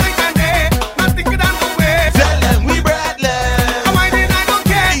jumping night and day, not thinking on the way. Tell them we breathless. And why then I don't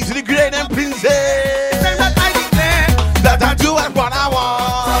care? Easily great and princess. Say that I declare That I do what I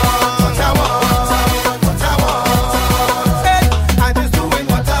want. what I want, what I want. Hey, I'm just doing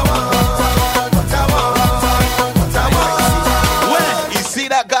what I want, what I want, what I want. Well, you see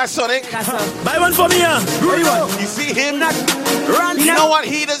that guy, Sonic? Buy one for me, You see him? You know what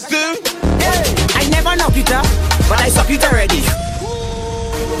he does do? I never knock it up, but I suck it already.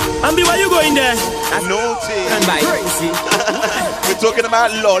 Ambi, why you going there? Naughty. And bye. We're talking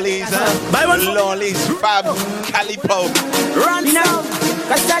about lollies. Buy one for Lollies, Fab, Calipo. Run now,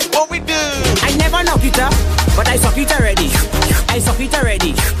 cause that What we do? I never knock it up, but I suck it already. I suck it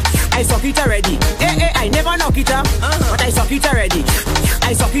already. I suck it already. I never knock it up, but I suck it already.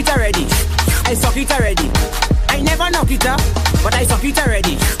 I suck it already. I suck it already. I never knock it up, but I suck it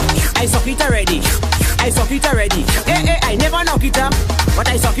already. I suck it already. I suck it already. I never knock it up, but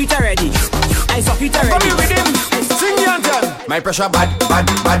I suck it already. I suck it already. Sing the anthem. My pressure bad, bad,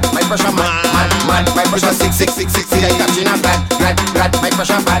 bad. My pressure mad, mad, mad. My pressure 666. I catching a bad, bad, bad. My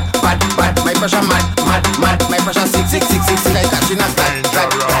pressure bad, bad, bad. My pressure mad, mad, mad. My pressure 666. I catching a bad, bad,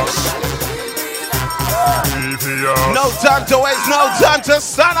 bad. No time to waste, no time to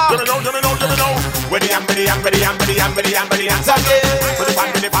stand up. Give me know. Where the hands again. Where the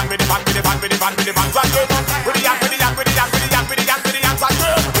fan, with the fan, with the fan, with the fans again. Where the hands again. Where the hands again. Where the hands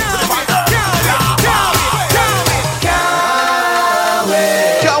again.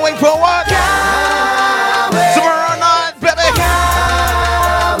 Can't wait for what? Tomorrow night, baby.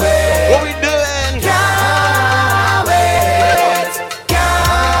 What we doing?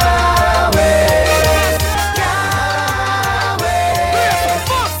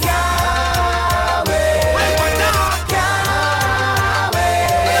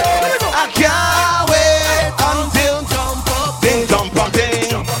 I can't wait until ding dong pong ding.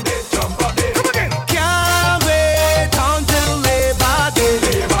 Can't wait until Labor Day.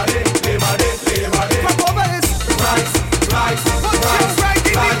 Rise. Put your right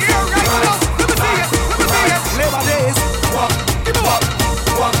in the air right now. Let me see it. Labor Days. Give me one.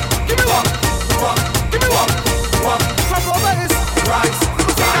 Give me one. Give me one. Clap over this. Rise. Let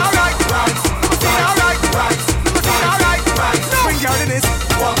me see it all right. Rise. Let me see it all right. Rise. Let me see it all right. Rise. Bring your this.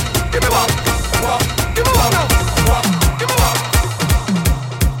 Give me one. Give me one now. Give me one.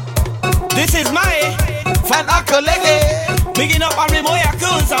 This is my Fan Akolege. bigging up every boy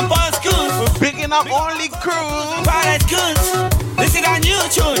coons and boss coons. Picking up only crew. Pirate coons. This is a new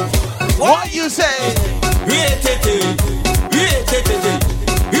tune. What you say?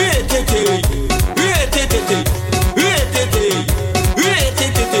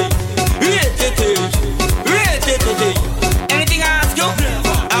 Anything I ask you,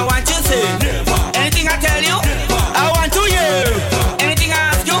 I want you to say. Anything I tell you, I want to hear. Anything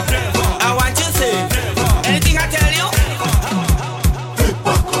I ask you, I want you to say. Anything I tell you.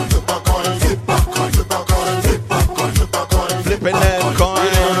 Flipping them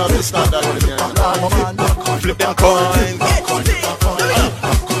coins. Flip them coins.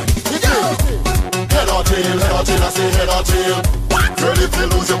 Head or tail, I say head or tail. Girl, if you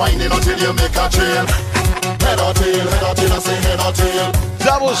lose your whining until you make a trail. Head or tail, I say head or tail.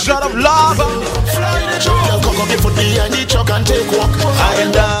 Double shot of love. Fly the truck, cock up your foot behind the truck and take walk. High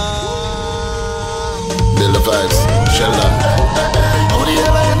and down. Build the vibes, Sheldon. How the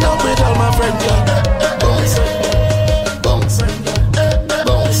hell I end up with all my friends, yeah? Bounce, bounce,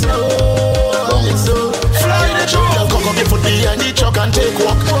 bounce, bounce. Fly the truck, cock up your foot behind the truck and take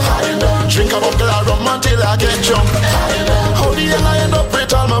walk. Drink a buckle of rum until I get drunk. How the hell I end up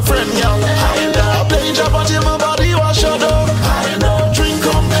with all my friends, yeah? I play jab until my body was shut up. Drink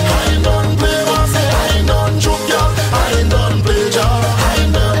up, I ain't done play bass. I ain't done joke, yeah. I ain't done play jab. I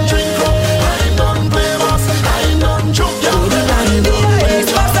ain't done drink up. I ain't done play bass. I ain't done joke, yeah.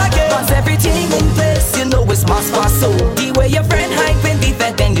 Cause everything in place, you know it's mass. So the way your friend hide when we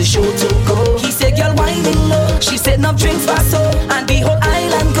fed, then you the show to go. He said, girl, whining low. She said, no drinks for so. And the whole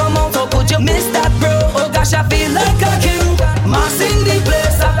island come out. So could you miss that, bro? Oh gosh, I feel like a king. Mass in the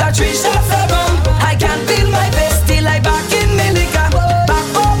place after 3 shots around. I can't feel my best till I back in Milica. Back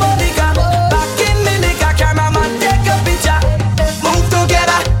for Monica. Back in Milica. Cameraman, take a picture. Move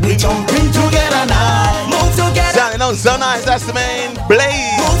together. We jumping together now. Move together. Sounding on so nice, that's the main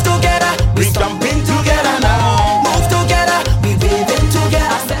blaze. Move together. We jumping together now. Move together. We waving together.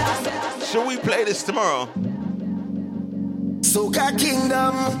 Should we play this tomorrow? Soca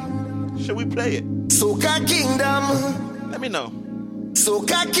Kingdom. Should we play it? Soca Kingdom. Let me know.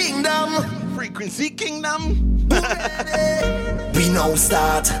 Soca Kingdom. Frequency Kingdom. We now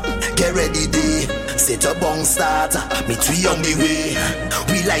start. Get ready, day. Set a bong start. Me 3 on the way.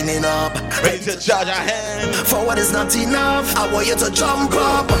 We lining up. Ready to charge our hand. Forward is not enough. I want you to jump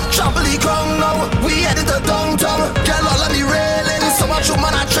up. Trample the ground now. We headed to downtown. Girl, all on the railing. So much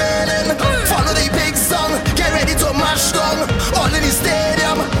woman are trailing. Follow the big song. Get ready to mash down. All in the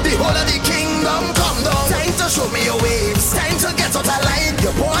stadium. The whole of the kingdom. Come down. Time to show me your waves. Time to get out of line.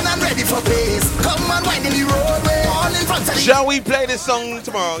 You're born and ready for pace. Come and wind in the roadway. All in front of the... Shall we play this song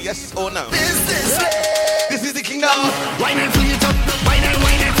tomorrow? Yes or no? This is the kingdom. Wine and free it up. Wine and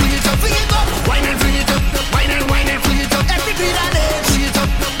free it up. Free it up. Wine and free it up. Wine and free it up. Every beat I did. Free it up.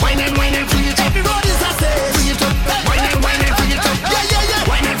 Wine and free it up. Every road is a stage. Free it up. Wine and free it up. Yeah, yeah, yeah.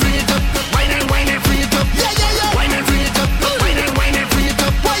 Wine and free it up. Wine and free it up. Yeah, yeah, yeah. Wine and free it up. Wine and free it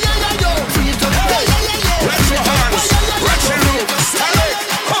up. Why, yeah, yeah, yo. Free it up. Yeah, yeah, yeah, yeah. Raise your hands. Raise your looks. Hey,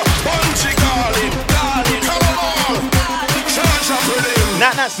 Bunchy Garland. Come on. Charge up with him.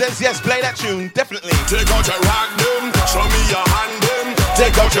 Nat says yes, play that tune, definitely. Take out your rock them, show me your hand them.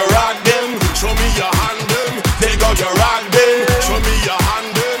 Take out your rock them, show me your hand them. Take out your rock them, show me your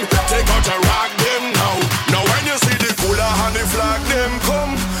hand them. Take out your rock them now. Now when you see the cooler and the flag them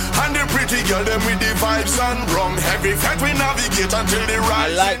come, and the pretty girl them with the vibes and rum. Heavy fat we navigate until the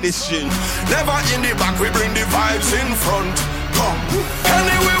rise. I like this tune. Never in the back, we bring the vibes in front. Come,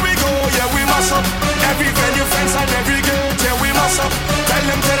 anywhere we go, yeah we must up. Every venue, fence and every gate, yeah we must up. Tell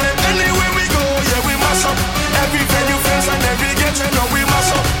them, anywhere we go, yeah we must up. Every venue, fence and every gate, you know we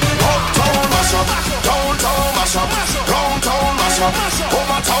must up. Uptown mash up, downtown mash up, downtown mash up,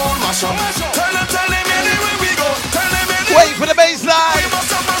 overtown mash up. Tell them anywhere we go, tell them anywhere. Wait for the bass line.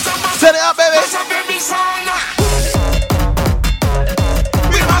 Set it up, baby.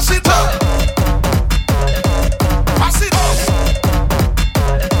 We mash it up. Mash it up.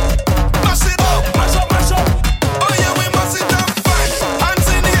 Mash it up. Mash up, mash up. Oh yeah, we mash it up. Fine. Hands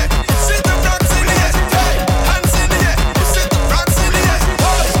in the air. Sit the rocks in the air. Hey. Hands in the air. You sit the rocks in the air.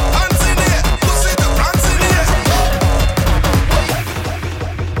 Oh. Hands in the air. You sit the rocks in the air.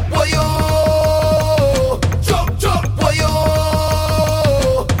 Boy, yo. Jump, jump, boy, yo.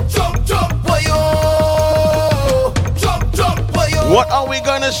 Jump, jump, boy, yo. Jump, jump, boy, yo. What are we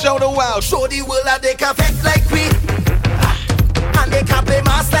gonna show the world? Show the world that they can flex like we, and they can play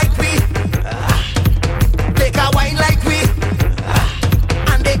mass like we, they can wine like we,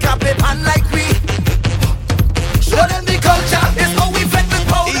 and they can play pan like we. Show them the culture, it's how we flex with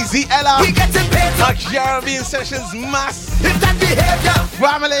power. Easy Ella. We getting paid up. Caribbean Sessions mass. If that behavior,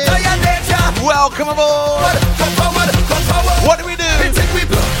 Family. know your nature. Welcome aboard. Come forward, come forward. What do we do? We take we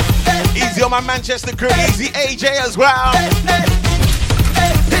blow. Easy on my Manchester crew. Easy AJ as well.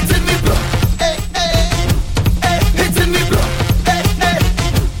 It's in me blow. It's in me blow.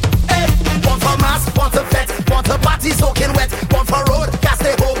 One for mass, one to flex, one to party soaking wet, one for road, gas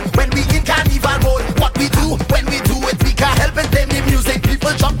stay home. When we in carnival mode, what we do when we do it, we can't help it. Blame the music,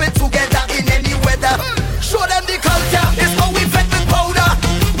 people jumping together in any weather. Show them the culture, it's how we flex with powder.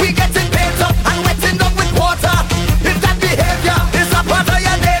 We getting paid up and wetting up with water. If that behavior is a part of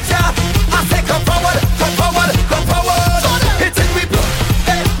your nature, I say come forward, come forward, come forward. It's in me blood.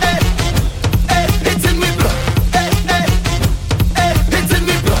 It's in me blood. It's in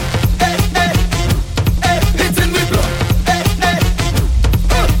me blood. It's in me blood.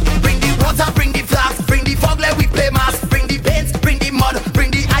 Bring the water, bring the flask, bring the fog, let we play mass. Bring the paint, bring the mud,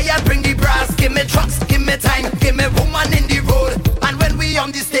 bring the iron, bring the brass. Give me trucks, give me time, give me woman in the road. And when we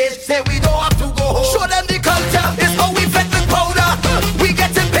on the stage, say we don't have to go home. Show them the culture, it's how we fed with powder. We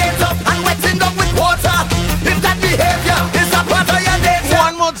getting paid up and wetting up with water. If that behavior is a part of your nature.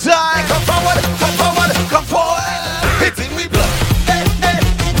 One more time. Come forward, come forward, Come forward. it's in me blood.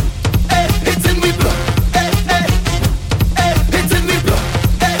 It's in me blood. It's in me blood.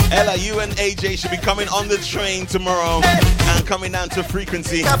 Ella, you and AJ should be coming on the train tomorrow and coming down to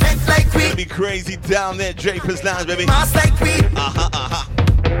Frequency. Flex like we, It'll be crazy down there, Draper's Lounge, baby. mass like we.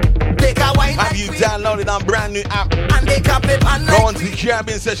 Take a wine. Have you downloaded our brand new app? And they can play pan Go like on to the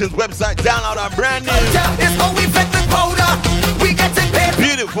Caribbean Sessions website, download our brand new. It's how we fed with powder. We get it paid.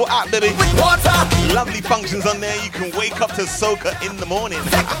 Beautiful app, baby. With water. Lovely functions on there. You can wake up to soca in the morning.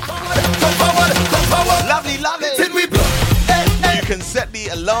 Come forward. Lovely, lovely. Till we blow. You can set the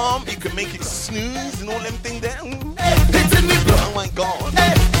alarm. You can make it snooze and all them things there. Till we blow. Oh my God.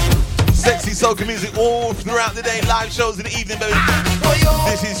 Sexy soca music all throughout the day. Live shows in the evening, baby.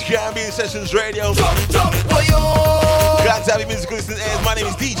 This is Caribbean Sessions Radio. Glad to have you musical listeners. My name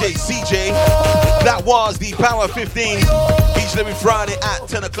is DJ CJ. That was the Power 15. Each and every Friday at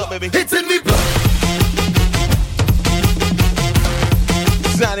 10 o'clock, baby. Till we blow.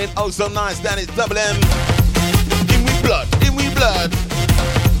 Sounding oh so nice. That is Double M. In we blood. In we blood.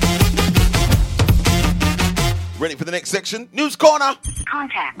 Ready for the next section? News Corner.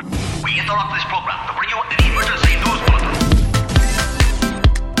 Contact. We interrupt this program to bring you an emergency news bulletin.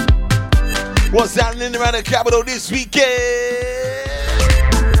 What's happening around the capital this weekend?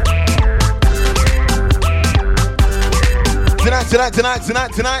 Tonight,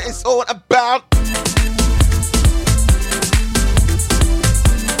 it's all about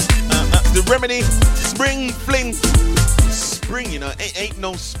the Remedy Spring Fling. Spring, you know, it ain't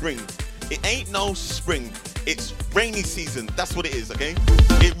no spring. It ain't no spring. It's rainy season. That's what it is, okay?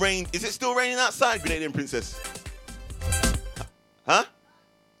 It rained. Is it still raining outside, Grenadian Princess? Huh?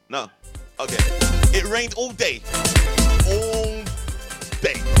 No. Okay. It rained all day. All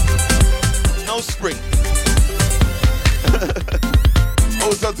day. No spring.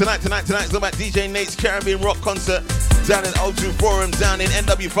 Also tonight it's about DJ Nate's Caribbean Rock Concert down in O2 Forum, down in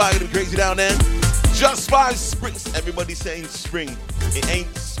NW5. It'll be crazy down there. Just 5 springs. Everybody's saying spring. It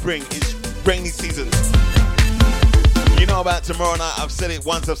ain't spring. It's rainy season. You know about tomorrow night. I've said it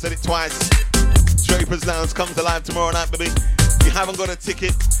once. I've said it twice. Draper's Lounge comes alive tomorrow night, baby. If you haven't got a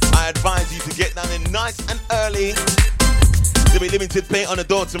ticket, I advise you to get down in nice and early. There'll be limited paint on the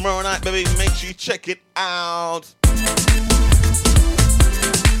door tomorrow night, baby. Make sure you check it out.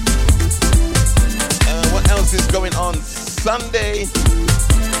 What else is going on Sunday?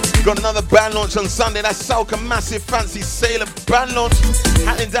 We've got another band launch on Sunday. That's Soca Massive Fancy Sailor band launch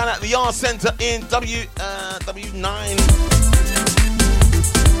happening down at the R Centre in W9.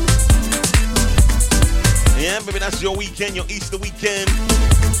 Yeah, baby, that's your weekend, your Easter weekend.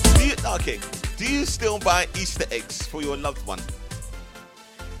 Do you still buy Easter eggs for your loved one?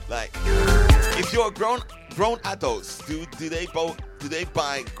 Like, if you're grown adults, do they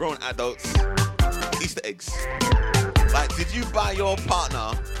buy grown adults Easter eggs? Like, did you buy your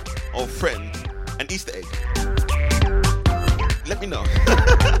partner or friend an Easter egg? Let me know.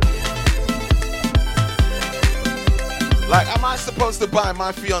 Like, am I supposed to buy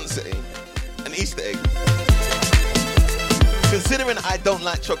my fiance an Easter egg? Considering I don't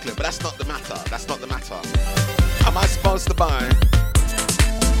like chocolate, but that's not the matter. That's not the matter. Am I supposed to buy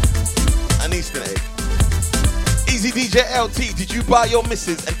an Easter egg? Easy DJ LT, did you buy your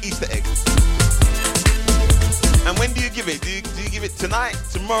missus an Easter egg? And when do you give it? Do you give it tonight,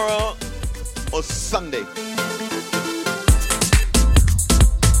 tomorrow, or Sunday?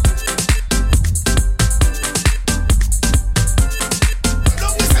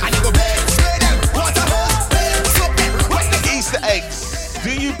 Easter eggs.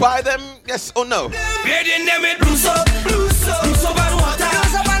 Do you buy them? Yes or no?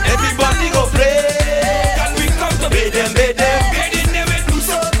 Everybody go play. Can we come to bed them, bed them?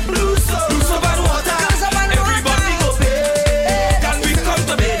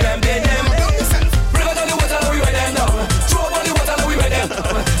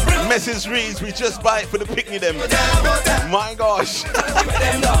 Message reads, we just buy it for the picnic them. My gosh.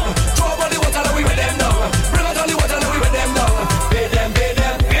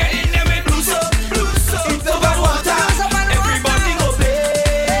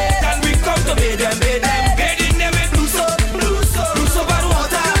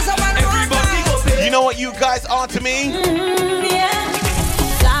 You know what you guys are to me?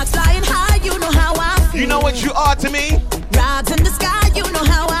 You know what you are to me? Rods in the sky, you know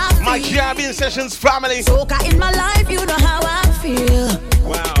how I feel. My Caribbean Sessions family. Soca in my life, you know how I feel.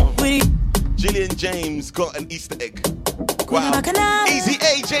 Wow. Jillian James got an Easter egg. Wow. Easy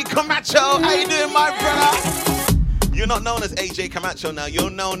AJ Camacho. How you doing, my brother? You're not known as AJ Camacho now.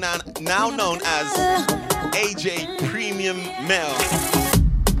 You're now known as AJ Premium Male.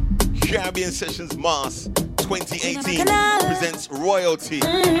 Caribbean Sessions Mars 2018 presents royalty.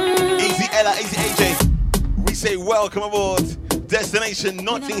 Easy Ella, Easy AJ. We say welcome aboard. Destination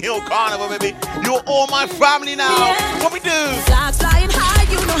Notting Hill Carnival, baby. You're all my family now. Yeah. What we do? Flags flying high,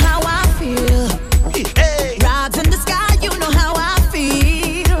 you know how I feel. Hey. Rods in the sky, you know how I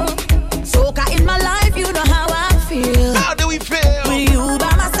feel.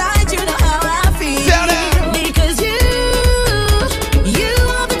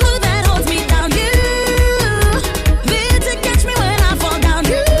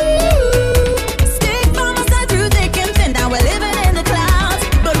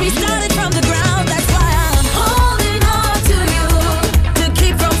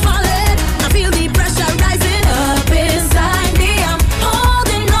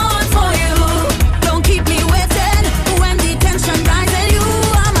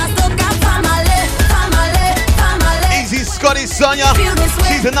 Sonia.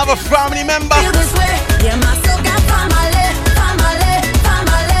 She's another family member.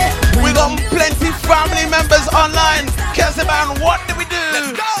 We got plenty family members online. Keziman, what do we do?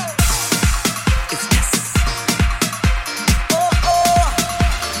 Let's go.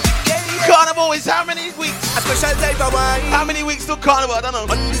 Carnival is how many weeks? A special type of wine. How many weeks till Carnival? I don't know.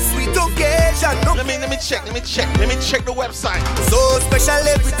 On this sweet occasion. Let me check the website. So special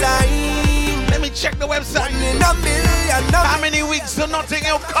every time. Let me check the website. 1 in a million. How many weeks till Notting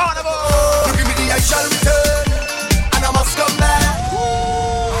Hill Carnival? You give me the I shall return, and I must come back.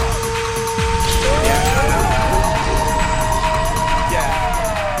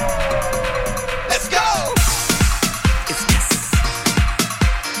 Let's go.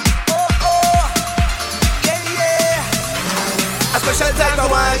 A special type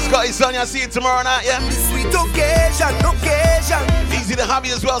of wine. Scotty, Sonia, see you tomorrow night, yeah? Sweet occasion. Easy to have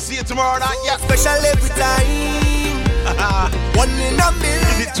you as well, see you tomorrow night, yeah? Special every time. 1 in a million.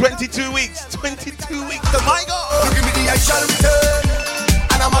 Is it 22 weeks? 22 weeks, oh my God. You give me the I shall return,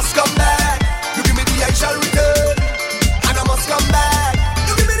 and I must come back. You give me the I shall return, and I must come back.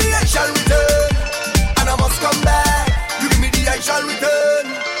 You give me the I shall return, and I must come back. You give me the I shall return,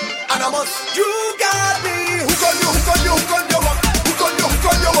 and I must. You got me. Hook on you, hook on you, hook on your walk. Hook on you, hook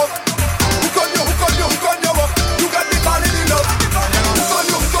on your walk. Hook on you, hook on you, hook on your walk. You got me falling in love. Hook on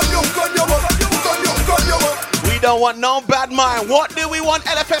you, hook on you, hook on your walk. Hook on you, hook on your walk. We don't want no bad mind. What do we want?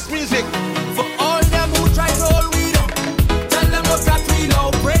 LFS music. For all them who try to hold we down, tell them look at we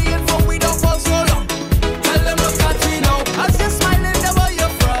now. Praying for we don't fall so long. Tell them look at we now. As you're smiling, them where you're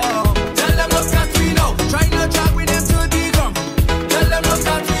from. Tell them look at we now. Try not drag with them to the drum. Tell them look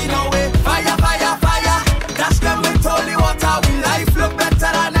at we now. Fire, fire, fire. Dash them with holy water. We life look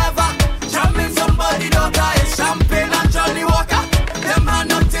better than ever. Jamming somebody daughter is champagne and Johnny Walker. Them man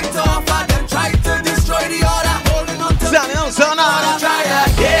nothing to offer. Them try to destroy the order. Holding on to Sonia, Sonia. Try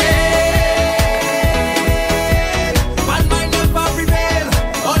again. Bad mind never prevail.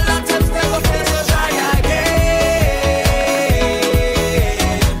 All attempts never fail, so try again.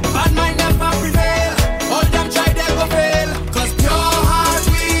 Bad mind never prevail. All them try, they go fail. 'Cause pure heart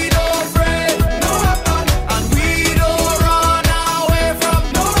we don't fret. No weapon. And we don't run away from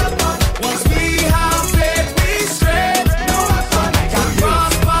no weapon. Once we have faith, we straight. No weapon. I can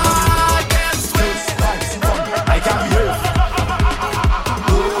prosper against waste. I can be heard.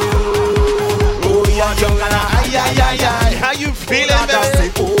 How you feeling, baby?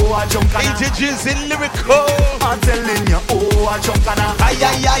 Introducing lyrical. I'm telling you, oh, I jump and ay.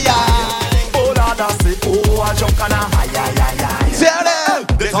 Oh, Lord, I say, oh, I jump and ay. Tell them.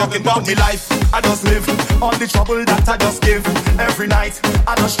 They talking about me life, I just live. All the trouble that I just give. Every night,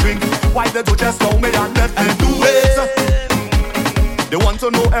 I just drink. Why they do just know me and let me do it? They want to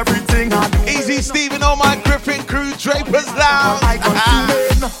know everything I do. Easy Stephen, all my Griffin crew, Drapers Lounge. I got to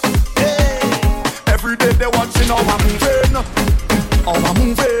win. Every day they watching how I'm moving. How I'm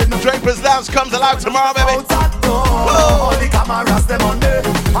moving. Drapers Lounge comes alive tomorrow, baby. Out that door, all the cameras them on me,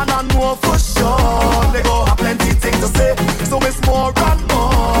 and I know for sure they go have plenty things to say. So it's more and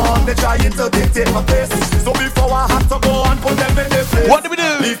more they trying to dictate my pace. So before I have to go and put them in their place, what do we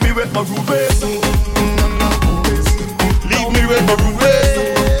do? Leave me with my rude ways. Leave me with my rude ways.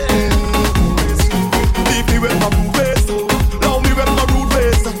 Leave me with my rude ways. Love me with my rude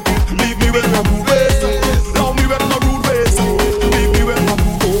ways. Leave me with my rude ways. Love me with my rude ways. Leave me with my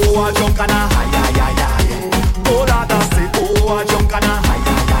rude ways. Oh, I jump and I oh, Lord, I say, oh, I jump and I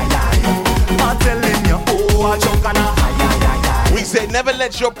I'm telling you, oh, I jump and I We say never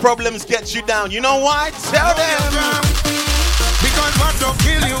let your problems get you down. You know why? Tell them. Because what don't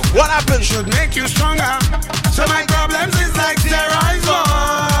kill you, what happens should make you stronger. So my problems is like steroids, boy.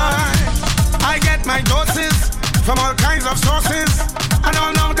 I get my doses from all kinds of sources, and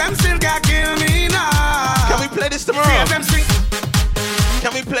all of them still can't kill me now. Can we play this tomorrow?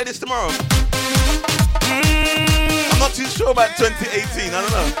 Can we play this tomorrow? I'm not too sure about 2018. I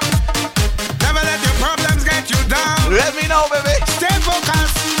don't know. Never let your problems get you down. Let me know, baby. Stay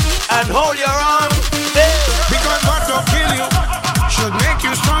focused and hold your arm. Because what don't kill you should make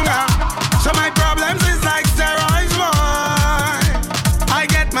you stronger. So my problems is like steroids, boy. I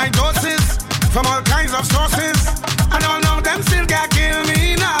get my doses from all kinds of sources, and all of them still can't kill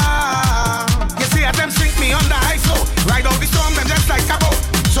me now. You see, at them sink me under high flow, ride out the storm, them just like a boat.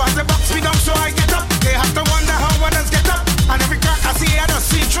 So as the box me down, so I get up. They have to wonder how others get up, and every crack I see, I just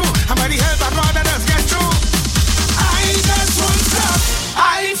see through. I'm ready to help, I'd rather just get through. I just won't stop.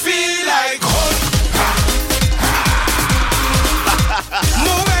 I feel like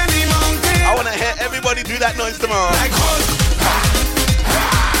move any mountain. I want to hear everybody do that noise tomorrow. Like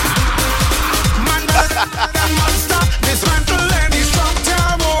man, monster, dismantle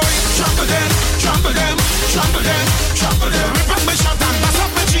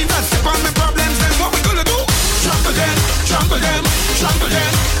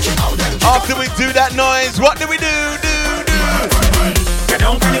After we do that noise, what do we do? Get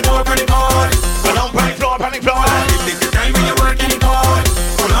down, panic floor, panic floor. Get down, panic floor, panic floor. This is the time when you work any more.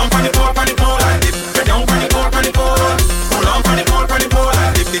 Pull on, panic floor, panic floor. Get down, panic floor, panic floor. Pull on, panic floor, panic floor.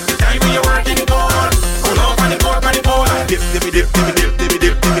 This is the time when you work any more. Pull on, panic floor, panic floor. Dip, dip, dip, dip, dip, dip,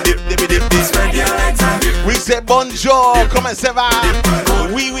 dip, dip, dip, dip, dip. Spread your legs and dip. We say bonjour, comment ça va?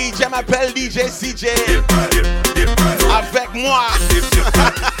 Oui, je m'appelle DJ CJ. Avec moi.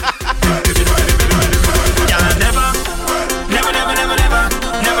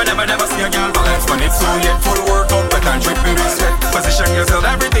 Never see a girl balance when it's so yet full workout, but can't trip in respect. Position yourself,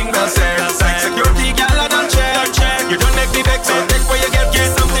 everything well said. Like security, girl, I don't check. You don't make me vex, so take where you get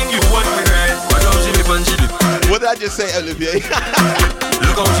something you want to regret. But how she dip and she dip. What did I just say, Olivier?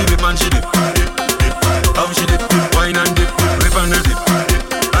 Look how she dip and she dip. How she dip, wine and dip, rip and dip.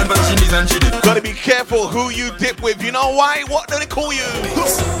 And back she knees and she dip. Gotta be careful who you dip with. You know why? What do they call you?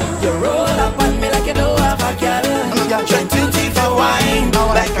 You roll up on me like you don't have a girl. You're trying to teeth for wine,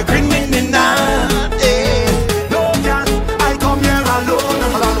 like a criminal. No girl, I come here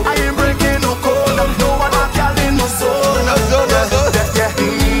alone. I ain't breaking no code. No other girl in my soul. Yeah,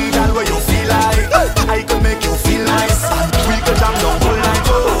 girl, where you feel like I could make you feel nice. We could jam the whole night.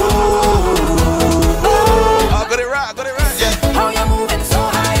 I got it right. Yeah. How you moving so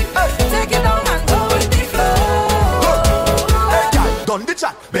high? Take it down and go with the flow. Hey, girl, done the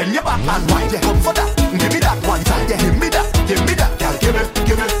chat. Bend your back and wind. Yeah, come for that. Give me that one time. Yeah, give me that. Girl, give me.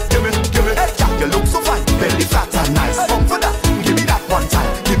 Hey, girl, you look so fine. Belly fat and nice. Come for that. Give me that one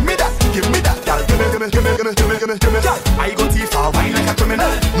time. Give me that. Girl, give me. Girl, I go too far, wine like a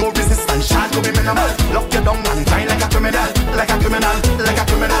criminal. No resistance, shall go be minimal. Lock you down and grind like a criminal.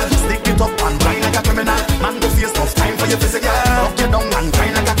 Stick it up and grind like a criminal. Man, go face tough time for your physical. Lock you down and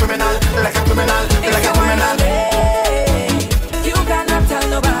grind like a criminal. You cannot tell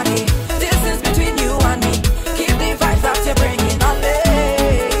nobody. This is between you and me. Keep the vibes that you're bringing on me.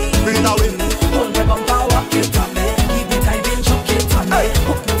 Bring it away. Hold me bumper, walk it on me. Keep the time in, chuck it on me.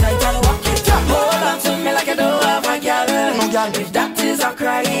 Hook me tight and walk it on me. Hold on to me like I don't have a girl. No girl. If that is a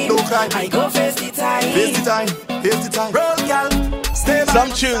crime, no crime. I go face the time. Roll, girl.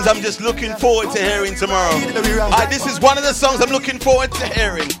 Some tunes I'm just looking forward to hearing tomorrow. This is one of the songs I'm looking forward to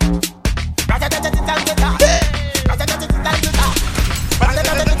hearing.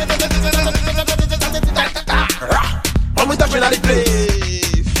 When we touching on the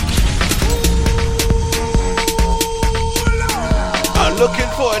place, I'm looking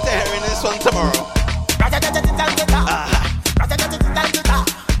forward to hearing this one tomorrow.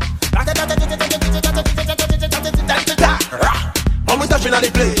 When we touching on the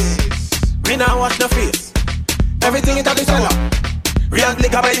place, we now watch the face. Everything in the cellar, real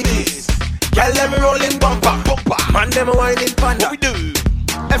liquor by the keys. Girl, them rolling bumper. Man, them whining panda. What we do?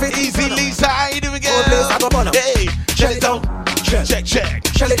 Every Easy Lisa, how you do again? Hey, shell it down. Check.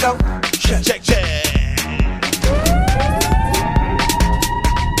 Shell it down. Check.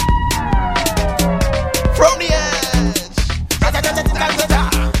 From the edge. I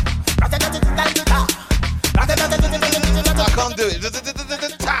can't do it.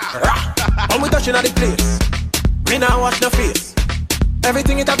 When we touching on the place, we now watch the face.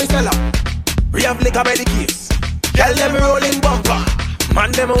 Everything in the cellar, we have liquor by the keys. Girl, them rolling bumper.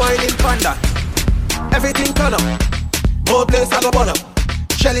 Man, them whining panda. Everything turn up. Whole place have a burn up.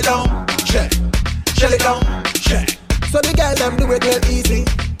 Shell it down, check. Shell it down, check. So the girl them do it real easy.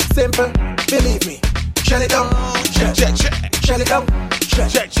 Simple, believe me. Shell it down, check. Shell it down,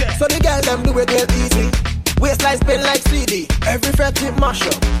 check. So the girl them do it real easy. Waistline spin like CD. Every fret hit mash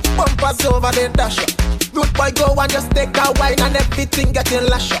up. Bumpers over then dash up. Root boy go and just take a wine and everything getting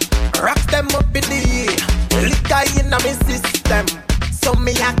lash up. Rocks them up in the air. Liquor in my system. So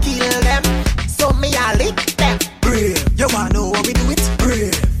me a kill them. So me a lick them. Brave. You wanna know how we do it?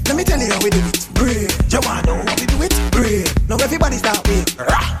 Brave. Let me tell you how we do it. Brave. You wanna know how we do it? Brave. Now everybody start with.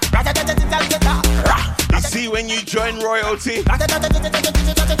 You see when you join royalty,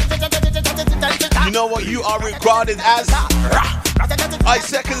 you know what you are regarded as. I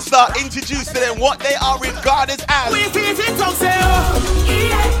second start introduce to them what they are regarded as.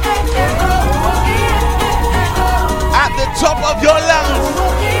 At the top of your lungs,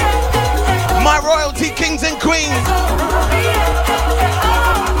 my royalty kings and queens.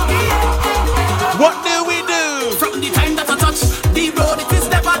 What do we do? From the time that I touch the road, it is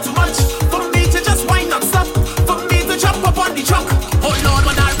never too much for me to just wind up stop, for me to jump up on the truck. Oh Lord,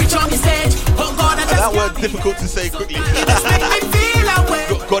 when I reach on the stage, oh God, I just that word difficult to say quickly.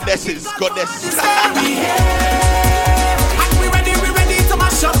 Goddesses. And we ready to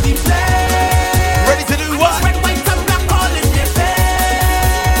mash up the place. Ready to do what? Red, white, and black all in the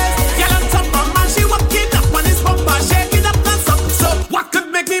face.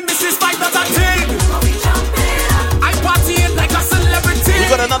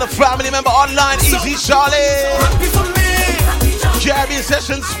 Caribbean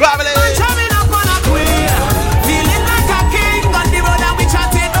Sessions family. Coming up on a queen, feeling like a king on the road and we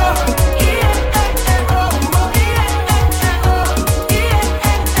chatting up.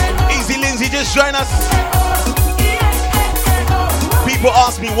 Easy Lindsay, just join us. People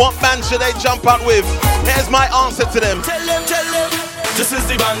ask me what band should they jump out with. Here's my answer to them. Tell them, this is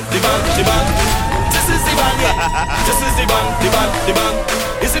the band, the band, the band. This is the band, yeah. This is the band, the band, the band.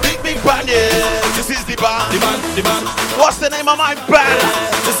 It's a big, big band, yeah. This is the band, the band, the band. What's the name of my band?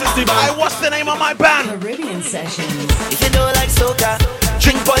 This is the band. What's the name of my band? Caribbean Sessions. If you don't like soca,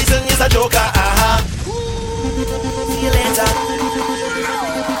 drink poison is a joker. Aha. See you later.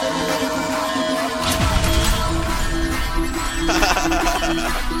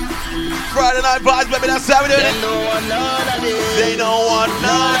 Friday night vibes, baby, that's how we do it. They don't want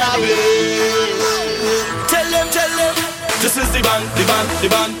none of it. Tell them, this is the band, the band, the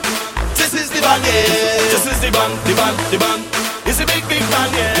band. This is the band, yeah. This is the band, the band, the band. It's a big, big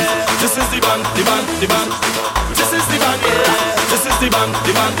band, yeah. This is the band, the band, the band. This is the band, yeah. This is the band,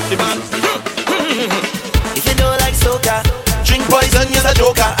 the band, the band. If you don't like soca, drink poison is a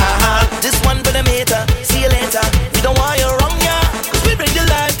joker. Aha. This one for the meter. See you later. We don't want you wrong, yeah. Cause we bring the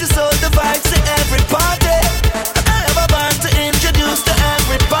life to soul the vibes to every party. I have a band to introduce to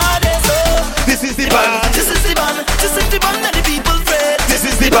everybody. So this is the band. This is the band. This is the band that the people afraid. This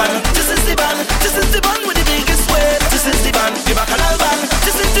is the band. This is the band. This is the band with the biggest weight. This is the band. The bacchanal band.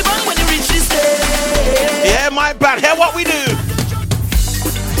 This is the band when you reach the stage. Yeah, my band. Hear what we do.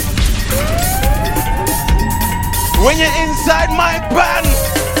 When you're inside my band,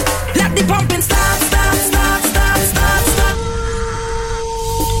 let the pumping start, start, start, start, start, start.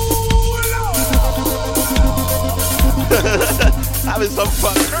 having some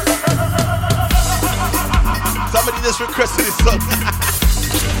fun. Somebody just requested this song.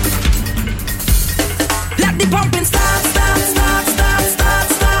 Let the pumping start, start, start, start, start,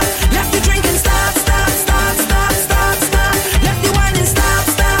 start. Let the drinking start, start, start, start, start, start. Let the whining start,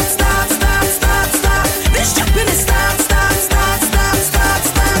 start, start, start, start, start. This jumping is start, start, start, start, start,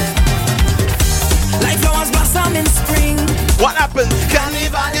 start. Like flowers blossom in spring. What happens?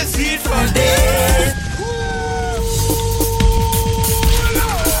 Carnival is sweet for days.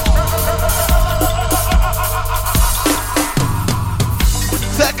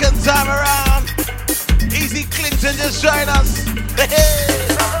 Second time around, Easy Clinton just join us.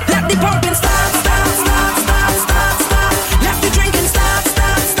 Let the pumping start, start, start, start, start, start. Let the drinking start,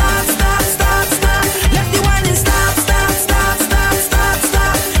 start, start, start, start, start. Let the whining start, start, start, start, start,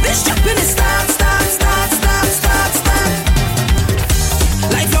 start. This jumping is start, start, start, start, start, start.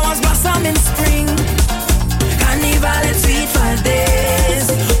 Like flowers blossom in spring. Carnival is sweet for days.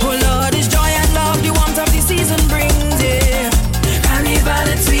 Oh Lord, it's joy and love the warmth of the season brings, yeah. Carnival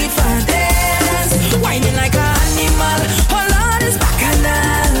is sweet for days. Whining like an animal. Oh Lord, it's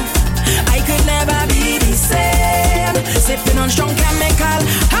bacchanal. I could never be the same. Sipping on strong chemical.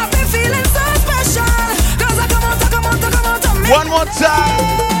 I've been feeling so special. Cause I come out to make one more time.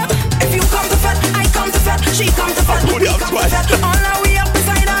 If you come to fed, I come to fed. She come to fed, we come to fed. All our way up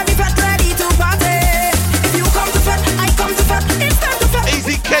beside her, the fed ready to party. If you come to fed, I come to fed. It's time to fed.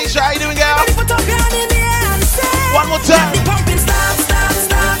 Easy Keisha, how you doing, girl? Put up your hand in the air and say, one more time. Let the pumping start, start,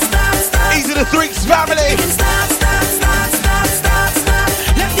 start, start, start. Easy the Threeks family. Start, start, start, start, start, start.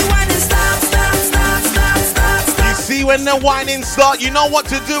 Let the whining start, start, start, start, start, start. You see when the whining start, you know what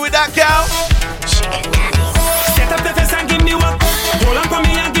to do with that, girl? Set up the face and give me one. Hold on for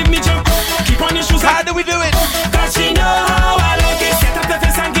me and give me jump. Keep on your shoes. How do we do it? Cause she know how I like it. Set up the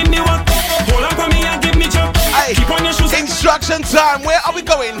face and give me one. Hold on for me and give me jump. Hey, keep on your shoes. Instruction time. Where are we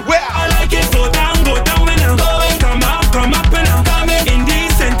going? Where? I like it. Go down when I'm going. Come up and I'm coming. In the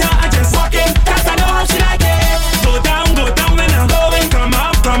center, I just walk in. Cause I know how she like it. Go down when I'm going. Come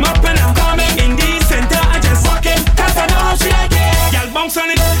up and I'm coming. In the center, I just walk in. Cause I know how she like it. Y'all bounce on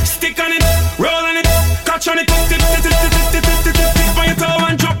it, stick on it, roll on it, catch on it, tip on your toe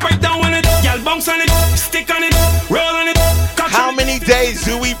and drop right down on it. Y'all bounce on it, stick on it, roll on it, catch on it. How many days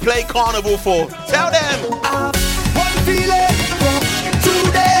do we play carnival for? Tell them. One feeling,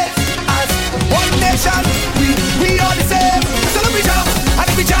 2 days, as one nation, we are the same. So let me jump, and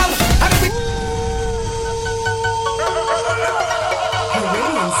we jump, and we.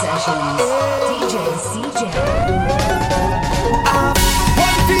 Caribbean Sessions. DJ CJ.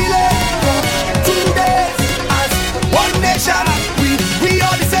 One feeling, 2 days, as one nation, we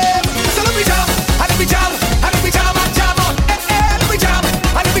are the same. So let me jump, and we jump, and we jump and jump on. And we jump,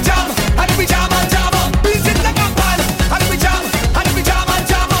 and we jump, and we jump and jump on. Beat it like a pan, and we jump and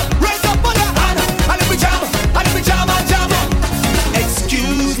jump on. Raise up on your hand, and we jump and jump on.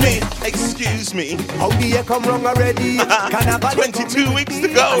 Excuse me. How the come wrong already. 22 weeks to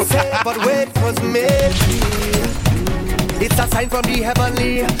go. But wait, was made. It's a sign from the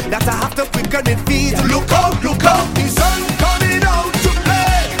heavenly that I have to quicken it feet. Look out, the sun coming out to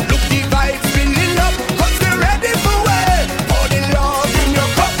play. Look, the vibes filling up, cause we're ready for way. Pour the love in your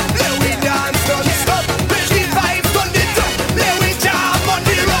cup, let we dance non-stop. Let the vibes on the top, let we jam on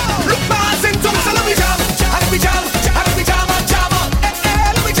the road. Look, bars and tongues, and let we jam, and we jam, and we jam, and jam up.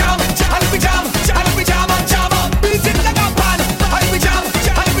 Let we jam, and we jam, and we jam, and jam up. Beat it like a pan, and we jam,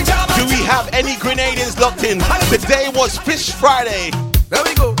 and we jam. Do we have any Grenadians locked in? Today was Fish Friday. There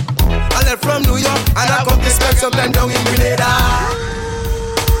we go. I left from New York and I come to spend some time down in Grenada.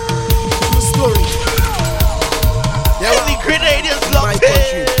 True story. Any Grenadians locked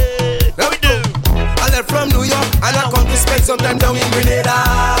in? There we do. I left from New York and I come to spend some time down in Grenada.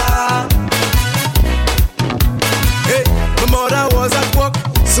 Hey, my mother was at work,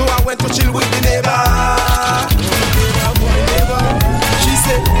 so I went to chill with the neighbor. She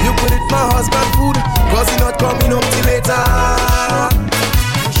said, you put it my husband food, cause he not coming home till later.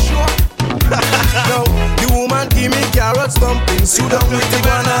 Sure? No, the woman give me carrots, dumplings, you down with the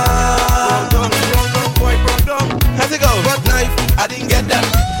iguana. How's it go? But knife, I didn't get that.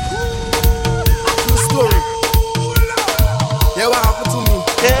 True story. Yeah, what happened to me?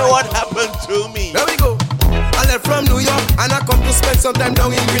 Yeah, what happened to me? There we go. I left from New York and I come to spend some time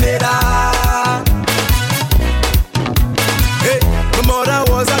down in Grenada. Hey, my mother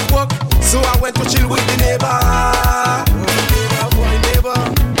was at work, so I went to chill with the neighbor.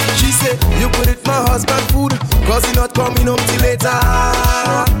 She said, you put it my husband food, cause he not coming home till later.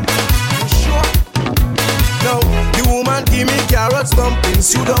 Sure? No, the woman give me carrots,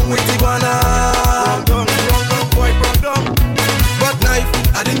 dumplings, you down with iguana. But knife,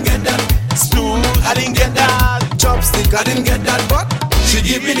 I didn't get that. Stool, I didn't get that. Chopstick, I didn't get that. But she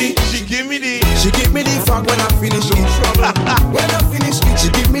give me the fuck when I finish it. When I finish it, she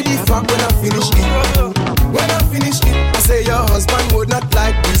give me the fuck when I finish it. When I finish it, I say your husband would not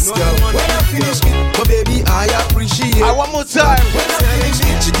like this girl. When I finish it, but baby I appreciate it. One more time. When I finish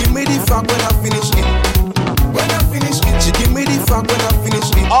it, she give me the fuck when I finish it. When I finish it, she give me the fuck when I finish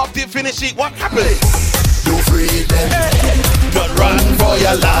it. After you finish it, what happened? You free them, don't run for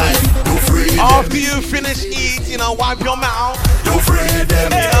your life. You free them. After you finish eat, wipe your mouth. You free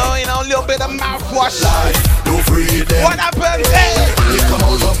them. A little bit of mouthwash. You free them. What happened? Hey! They come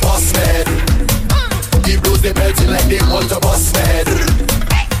out of bus med. The blues they belting like they want to bust med.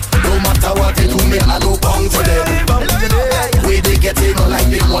 No matter what they do, me I no bong for them. Way they get in like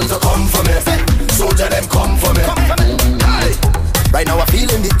they want to come for me. Soldier them come for me. Right now I'm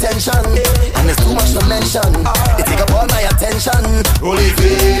feeling the tension, and there's too much to mention. It take up all my attention.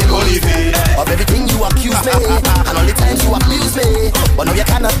 Olivier, of everything you accuse me, and all the times you abuse me, but now you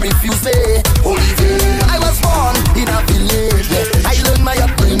cannot refuse me. Olivier, I was born in a village. I learned my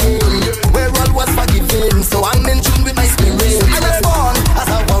upbringing, where all was forgiven. So I'm in tune with my spirit. I was born as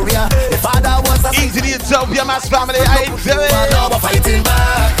a warrior. The father was a easy to Utopia Mass family. I do it. Now we're fighting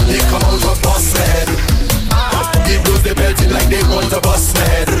back. They come out of boss head. They blows the belting like they want to bust me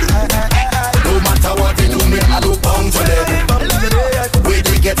head. No matter what they do, me I do bound for them. Way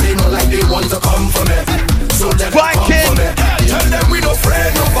they get in like they want to come for me. So them come for me. Tell them we no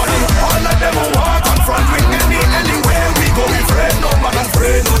friend nobody. All of them will walk on front with anywhere we go. We friend no man and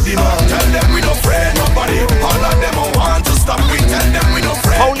friend no dinner. Tell them we no friend nobody. All of them will want to stop. We tell them we no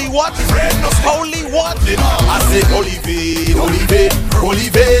friend. Holy what? Friend no holy what? I say Olivier.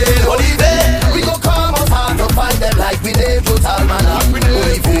 We go come out hard to find them like we did brutal man.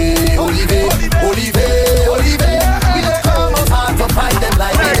 Olivier. We go come out hard to find them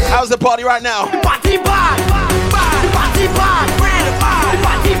like we did. How's the party right now? Party bad.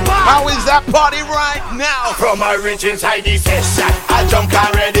 How is that party right now? From my reach inside the session, I jump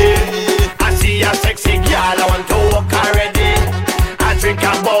already. I see a sexy girl, I want to walk already. I drink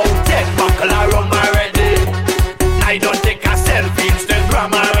about 10 buckle of rum already. I don't take a selfie,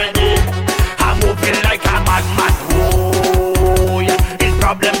 Instagram already. I'm moving like a madman. Whoa, yeah. It's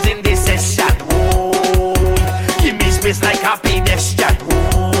problems in this session. Whoa, give me space like a pedestrian.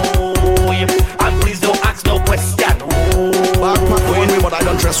 Whoa, yeah. And please don't ask no question. But I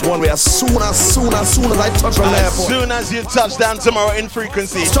don't dress one way as soon as I touch on the airport. As soon as you touch down tomorrow in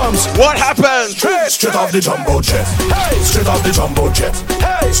frequency. Storms. What happened? Straight off the jumbo jet. Hey, straight off the jumbo jet.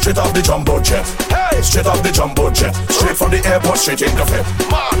 Hey, straight off the jumbo jet. Hey, straight off the jumbo jet. Straight from the airport, straight in the flip.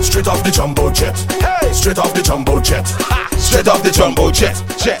 Straight off the jumbo jet. Hey, straight off the jumbo jet. Straight off the jumbo jet.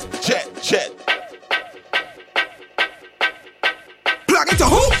 Jet. Plug it to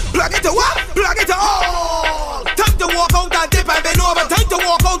who? Plug it to what? Plug it to all. Time to walk out and dip and bend over. Time to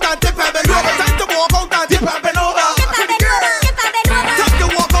walk out and dip and bend over. Time to walk out and dip and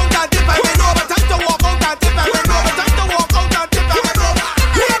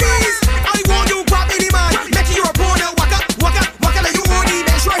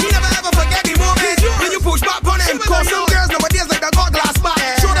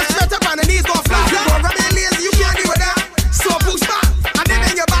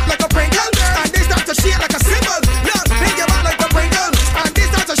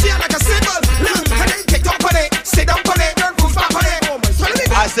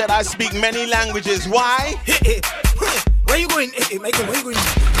said I speak many languages. Why? Where you going? Michael, where you going?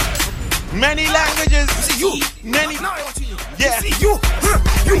 Many languages. See you. Many. Now I want you. Yeah. See you.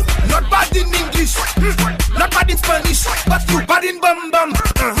 You. Not bad in English. Not bad in Spanish. But you bad in bum bum.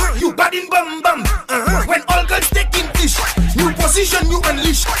 You bad in bum bum. When all girls take English, new position you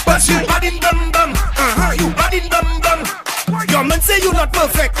unleash. But you bad in bum bum. You bad in bum bum. Your man say you not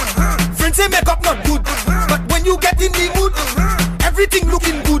perfect. Friends say makeup not good. But when you get in the mood, everything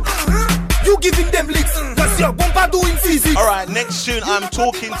looking good. You giving them licks, cause your bumper doing physics. Alright, next tune, I'm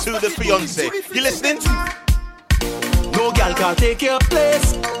talking to the fiance. You listening? No girl can take your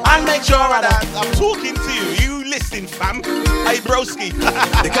place. And make sure that I'm talking to you. You listen, fam. Hey, broski.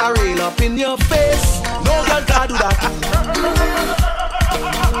 They can rail up in your face. No girl can do that.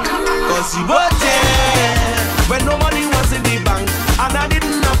 Cause you were there when no money was in the bank, and I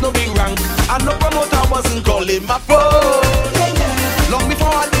didn't have no big rank, and no promoter wasn't calling my phone. Long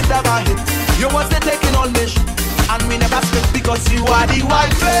before I did that I hit, you was there taking all me shit, and we never split because you are the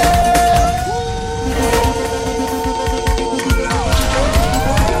wife.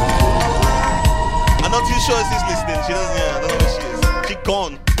 I'm not too sure if she's listening. She doesn't. Yeah, I don't know where she is. She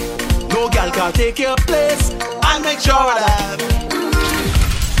gone. No girl can take your place. I make sure that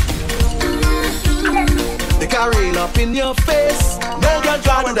they can rail up in your face. No girl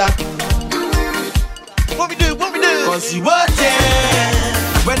can do that. What we do? What we do? Cause you were there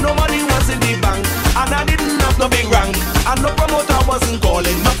when no money was in the bank, and I didn't have no big rank, and no promoter wasn't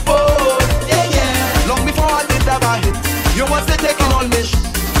calling my phone. Long before I did that I hit, you was there taking all me shit,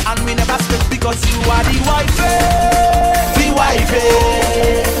 and we never split because you are the wife. The wife.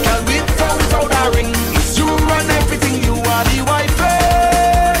 Can we throw without a ring? You run everything, you are the wife.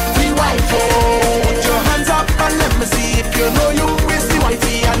 The wife. Put your hands up and let me see if you know you is the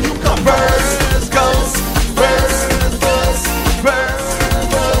wifey and you come first. Girls,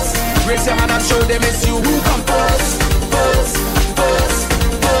 raise your hand and show them it's you who come first.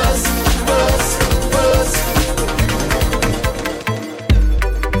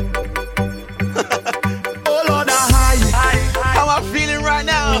 Oh Lord, high. How am I feeling right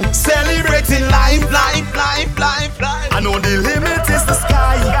now? Celebrating life. I know the limit is the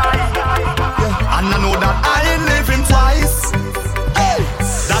sky. And I know that I ain't living twice.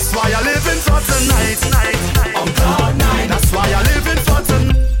 That's why I live in for tonight. On cloud nine. That's why I live in for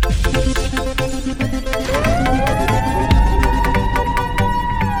tonight.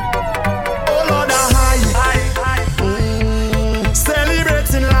 Oh Lord, high.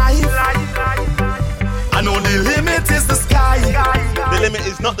 Celebrating life. I know the limit is the sky. The limit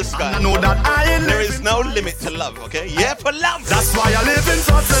is not the sky. I know that I ain't There is no limit to love, okay? Yeah, for love. That's why I live in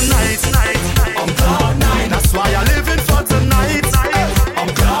for tonight. On cloud nine. That's why I live in for tonight. On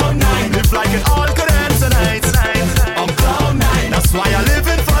cloud nine. Live like it all could end tonight. On cloud nine. That's why I live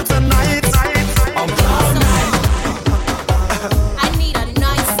in for tonight. On cloud nine. I need a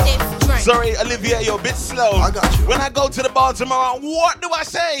nice stiff drink. Sorry, Olivia, you're a bit slow. I got you. When I go to the bar tomorrow, what do I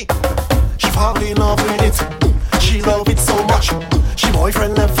say? She fall in love with it. She love it so much. She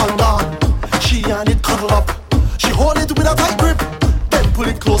boyfriend left and gone. She and it cuddle up. She hold it with a tight grip. Then pull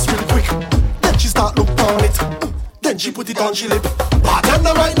it close real quick. Then she start look on it. Then she put it on she lip.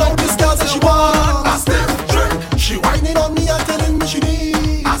 Bartender right now, this girl says she want a stiff drink. She whining on me and telling me she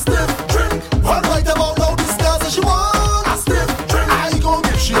need a stiff drink. One right about now, this girl says she want a stiff drink. I gon'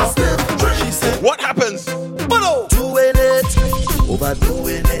 give she a stiff drink. She said, What happens? doing it,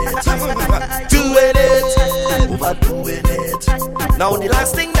 overdoing it, doing it, overdoing it. Now the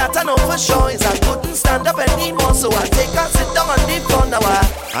last thing that I know for sure is I couldn't stand up anymore, so I take and sit down on the floor now.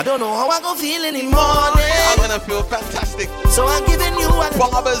 I don't know how I gon' feel in the morning. I'm gonna feel fantastic. So I'm giving you a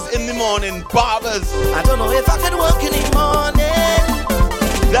Barbers in the morning, barbers. I don't know if I can work in the morning.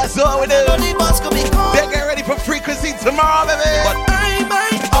 That's all we do. I know the boss could be gone. They get ready for frequency tomorrow, baby. But I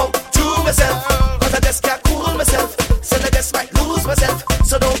might out to myself, cause I just can't cool myself. So I just might lose myself.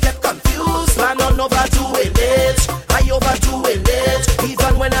 So don't get confused, man, I'm overdoing it. I overdoing it,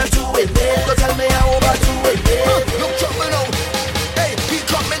 even when I'm doing it. Don't tell me I'm overdoing it. Look, chop me now. Hey, he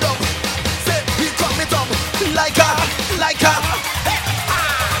cut me down. Say, he cut me down. Like a.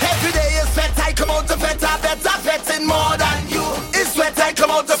 Every day is fete, I come out to fete, I better fetting more than you. It's sweat, I come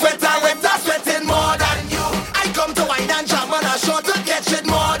out to fete, I better sweating more than you. I come to wine and jam and I sure to catch it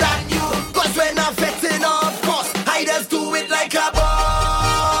more than you. Cause when I'm fetting, of course, I just do it like a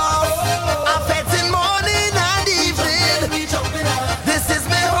boss. I'm fetting morning and evening. This is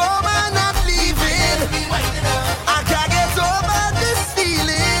my home and I'm leaving. I can't get over this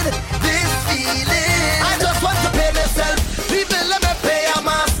feeling. I just want to pay myself. People let me pay a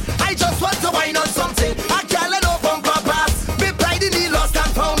mass. I just want to wine on something. I can't let no bumper pass. Me pride in the lost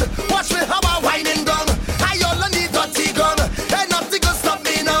and found.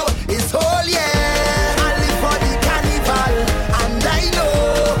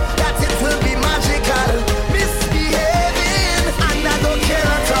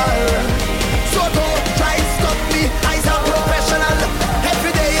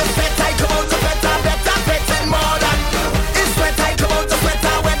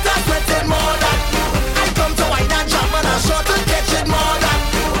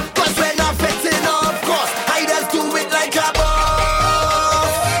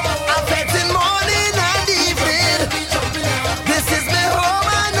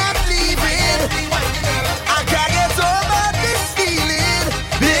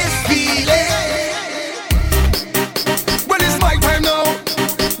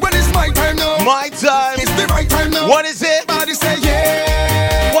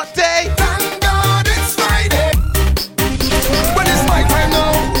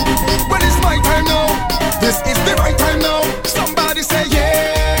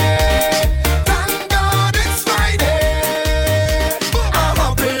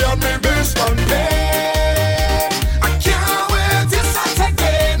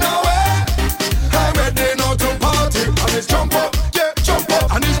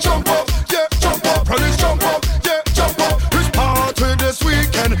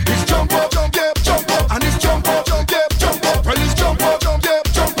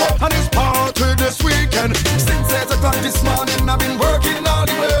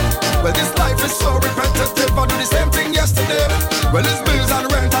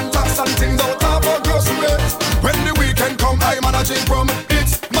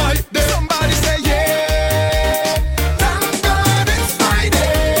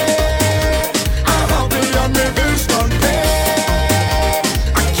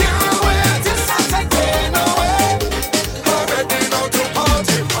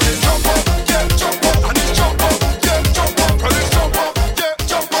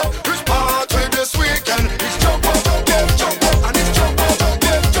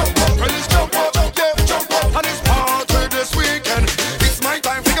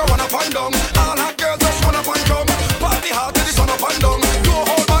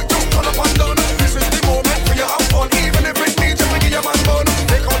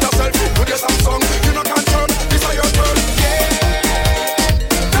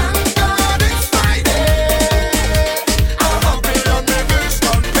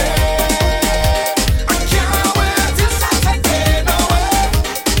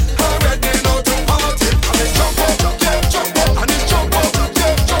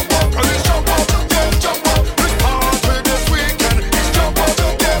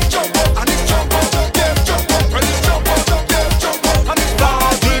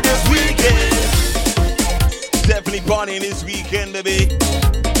 gonna be.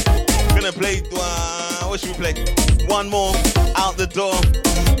 Gonna play, what should we play? One more, Out the Door.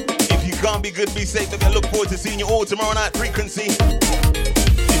 If you can't be good, be safe. I look forward to seeing you all tomorrow night, Frequency.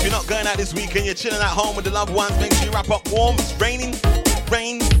 If you're not going out this weekend, you're chilling at home with the loved ones, make sure you wrap up warm. It's raining,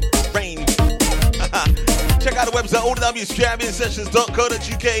 rain. Check out the website,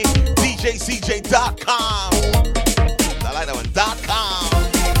 allthewscaribbeansessions.co.uk, djcj.com. I like that one, .com.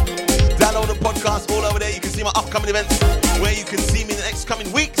 Download the podcast all over there. You can see my upcoming events, where you can see me in the next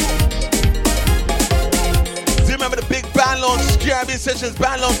coming weeks. Do you remember the big band launch, Caribbean Sessions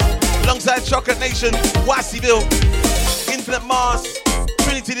band launch, alongside Chocolate Nation, Wasseyville, Infinite Mars,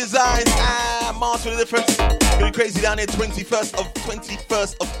 Trinity Design, and Mars for the Difference. Gonna be crazy down here, 21st of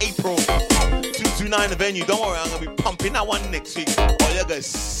April, 229 the venue. Don't worry, I'm gonna be pumping that one next week. Oh, you're gonna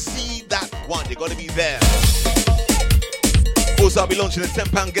see that one. You're gonna be there. Also, I'll be launching a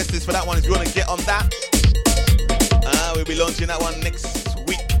 £10 guest list for that one if you want to get on that. We'll be launching that one next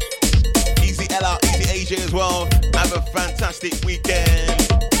week. Easy Ella, Easy AJ as well. Have a fantastic weekend.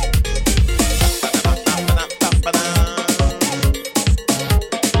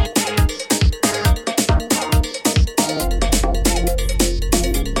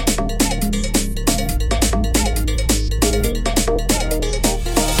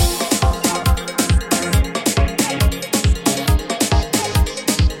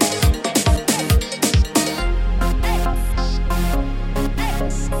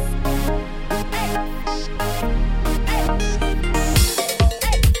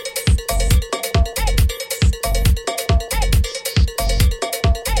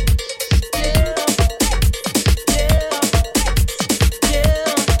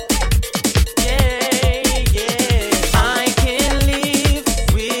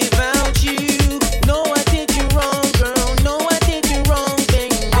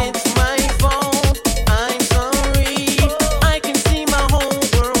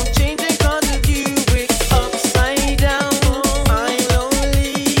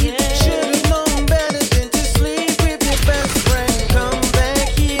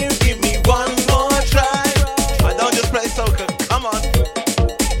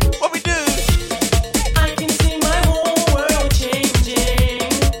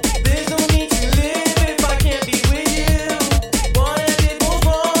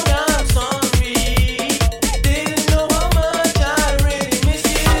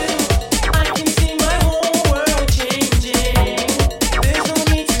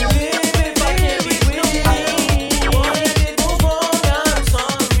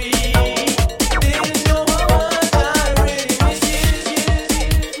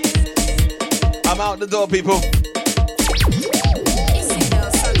 People. It's your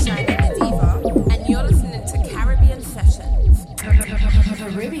girl Sunshine and the Diva, and you're listening to Caribbean Sessions.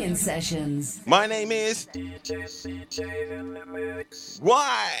 Caribbean Sessions. My name is.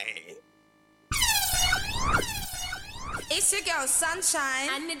 Why? It's your girl Sunshine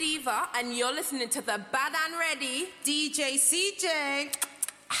and the Diva, and you're listening to the Bad and Ready DJ CJ.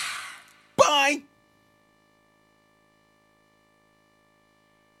 Bye.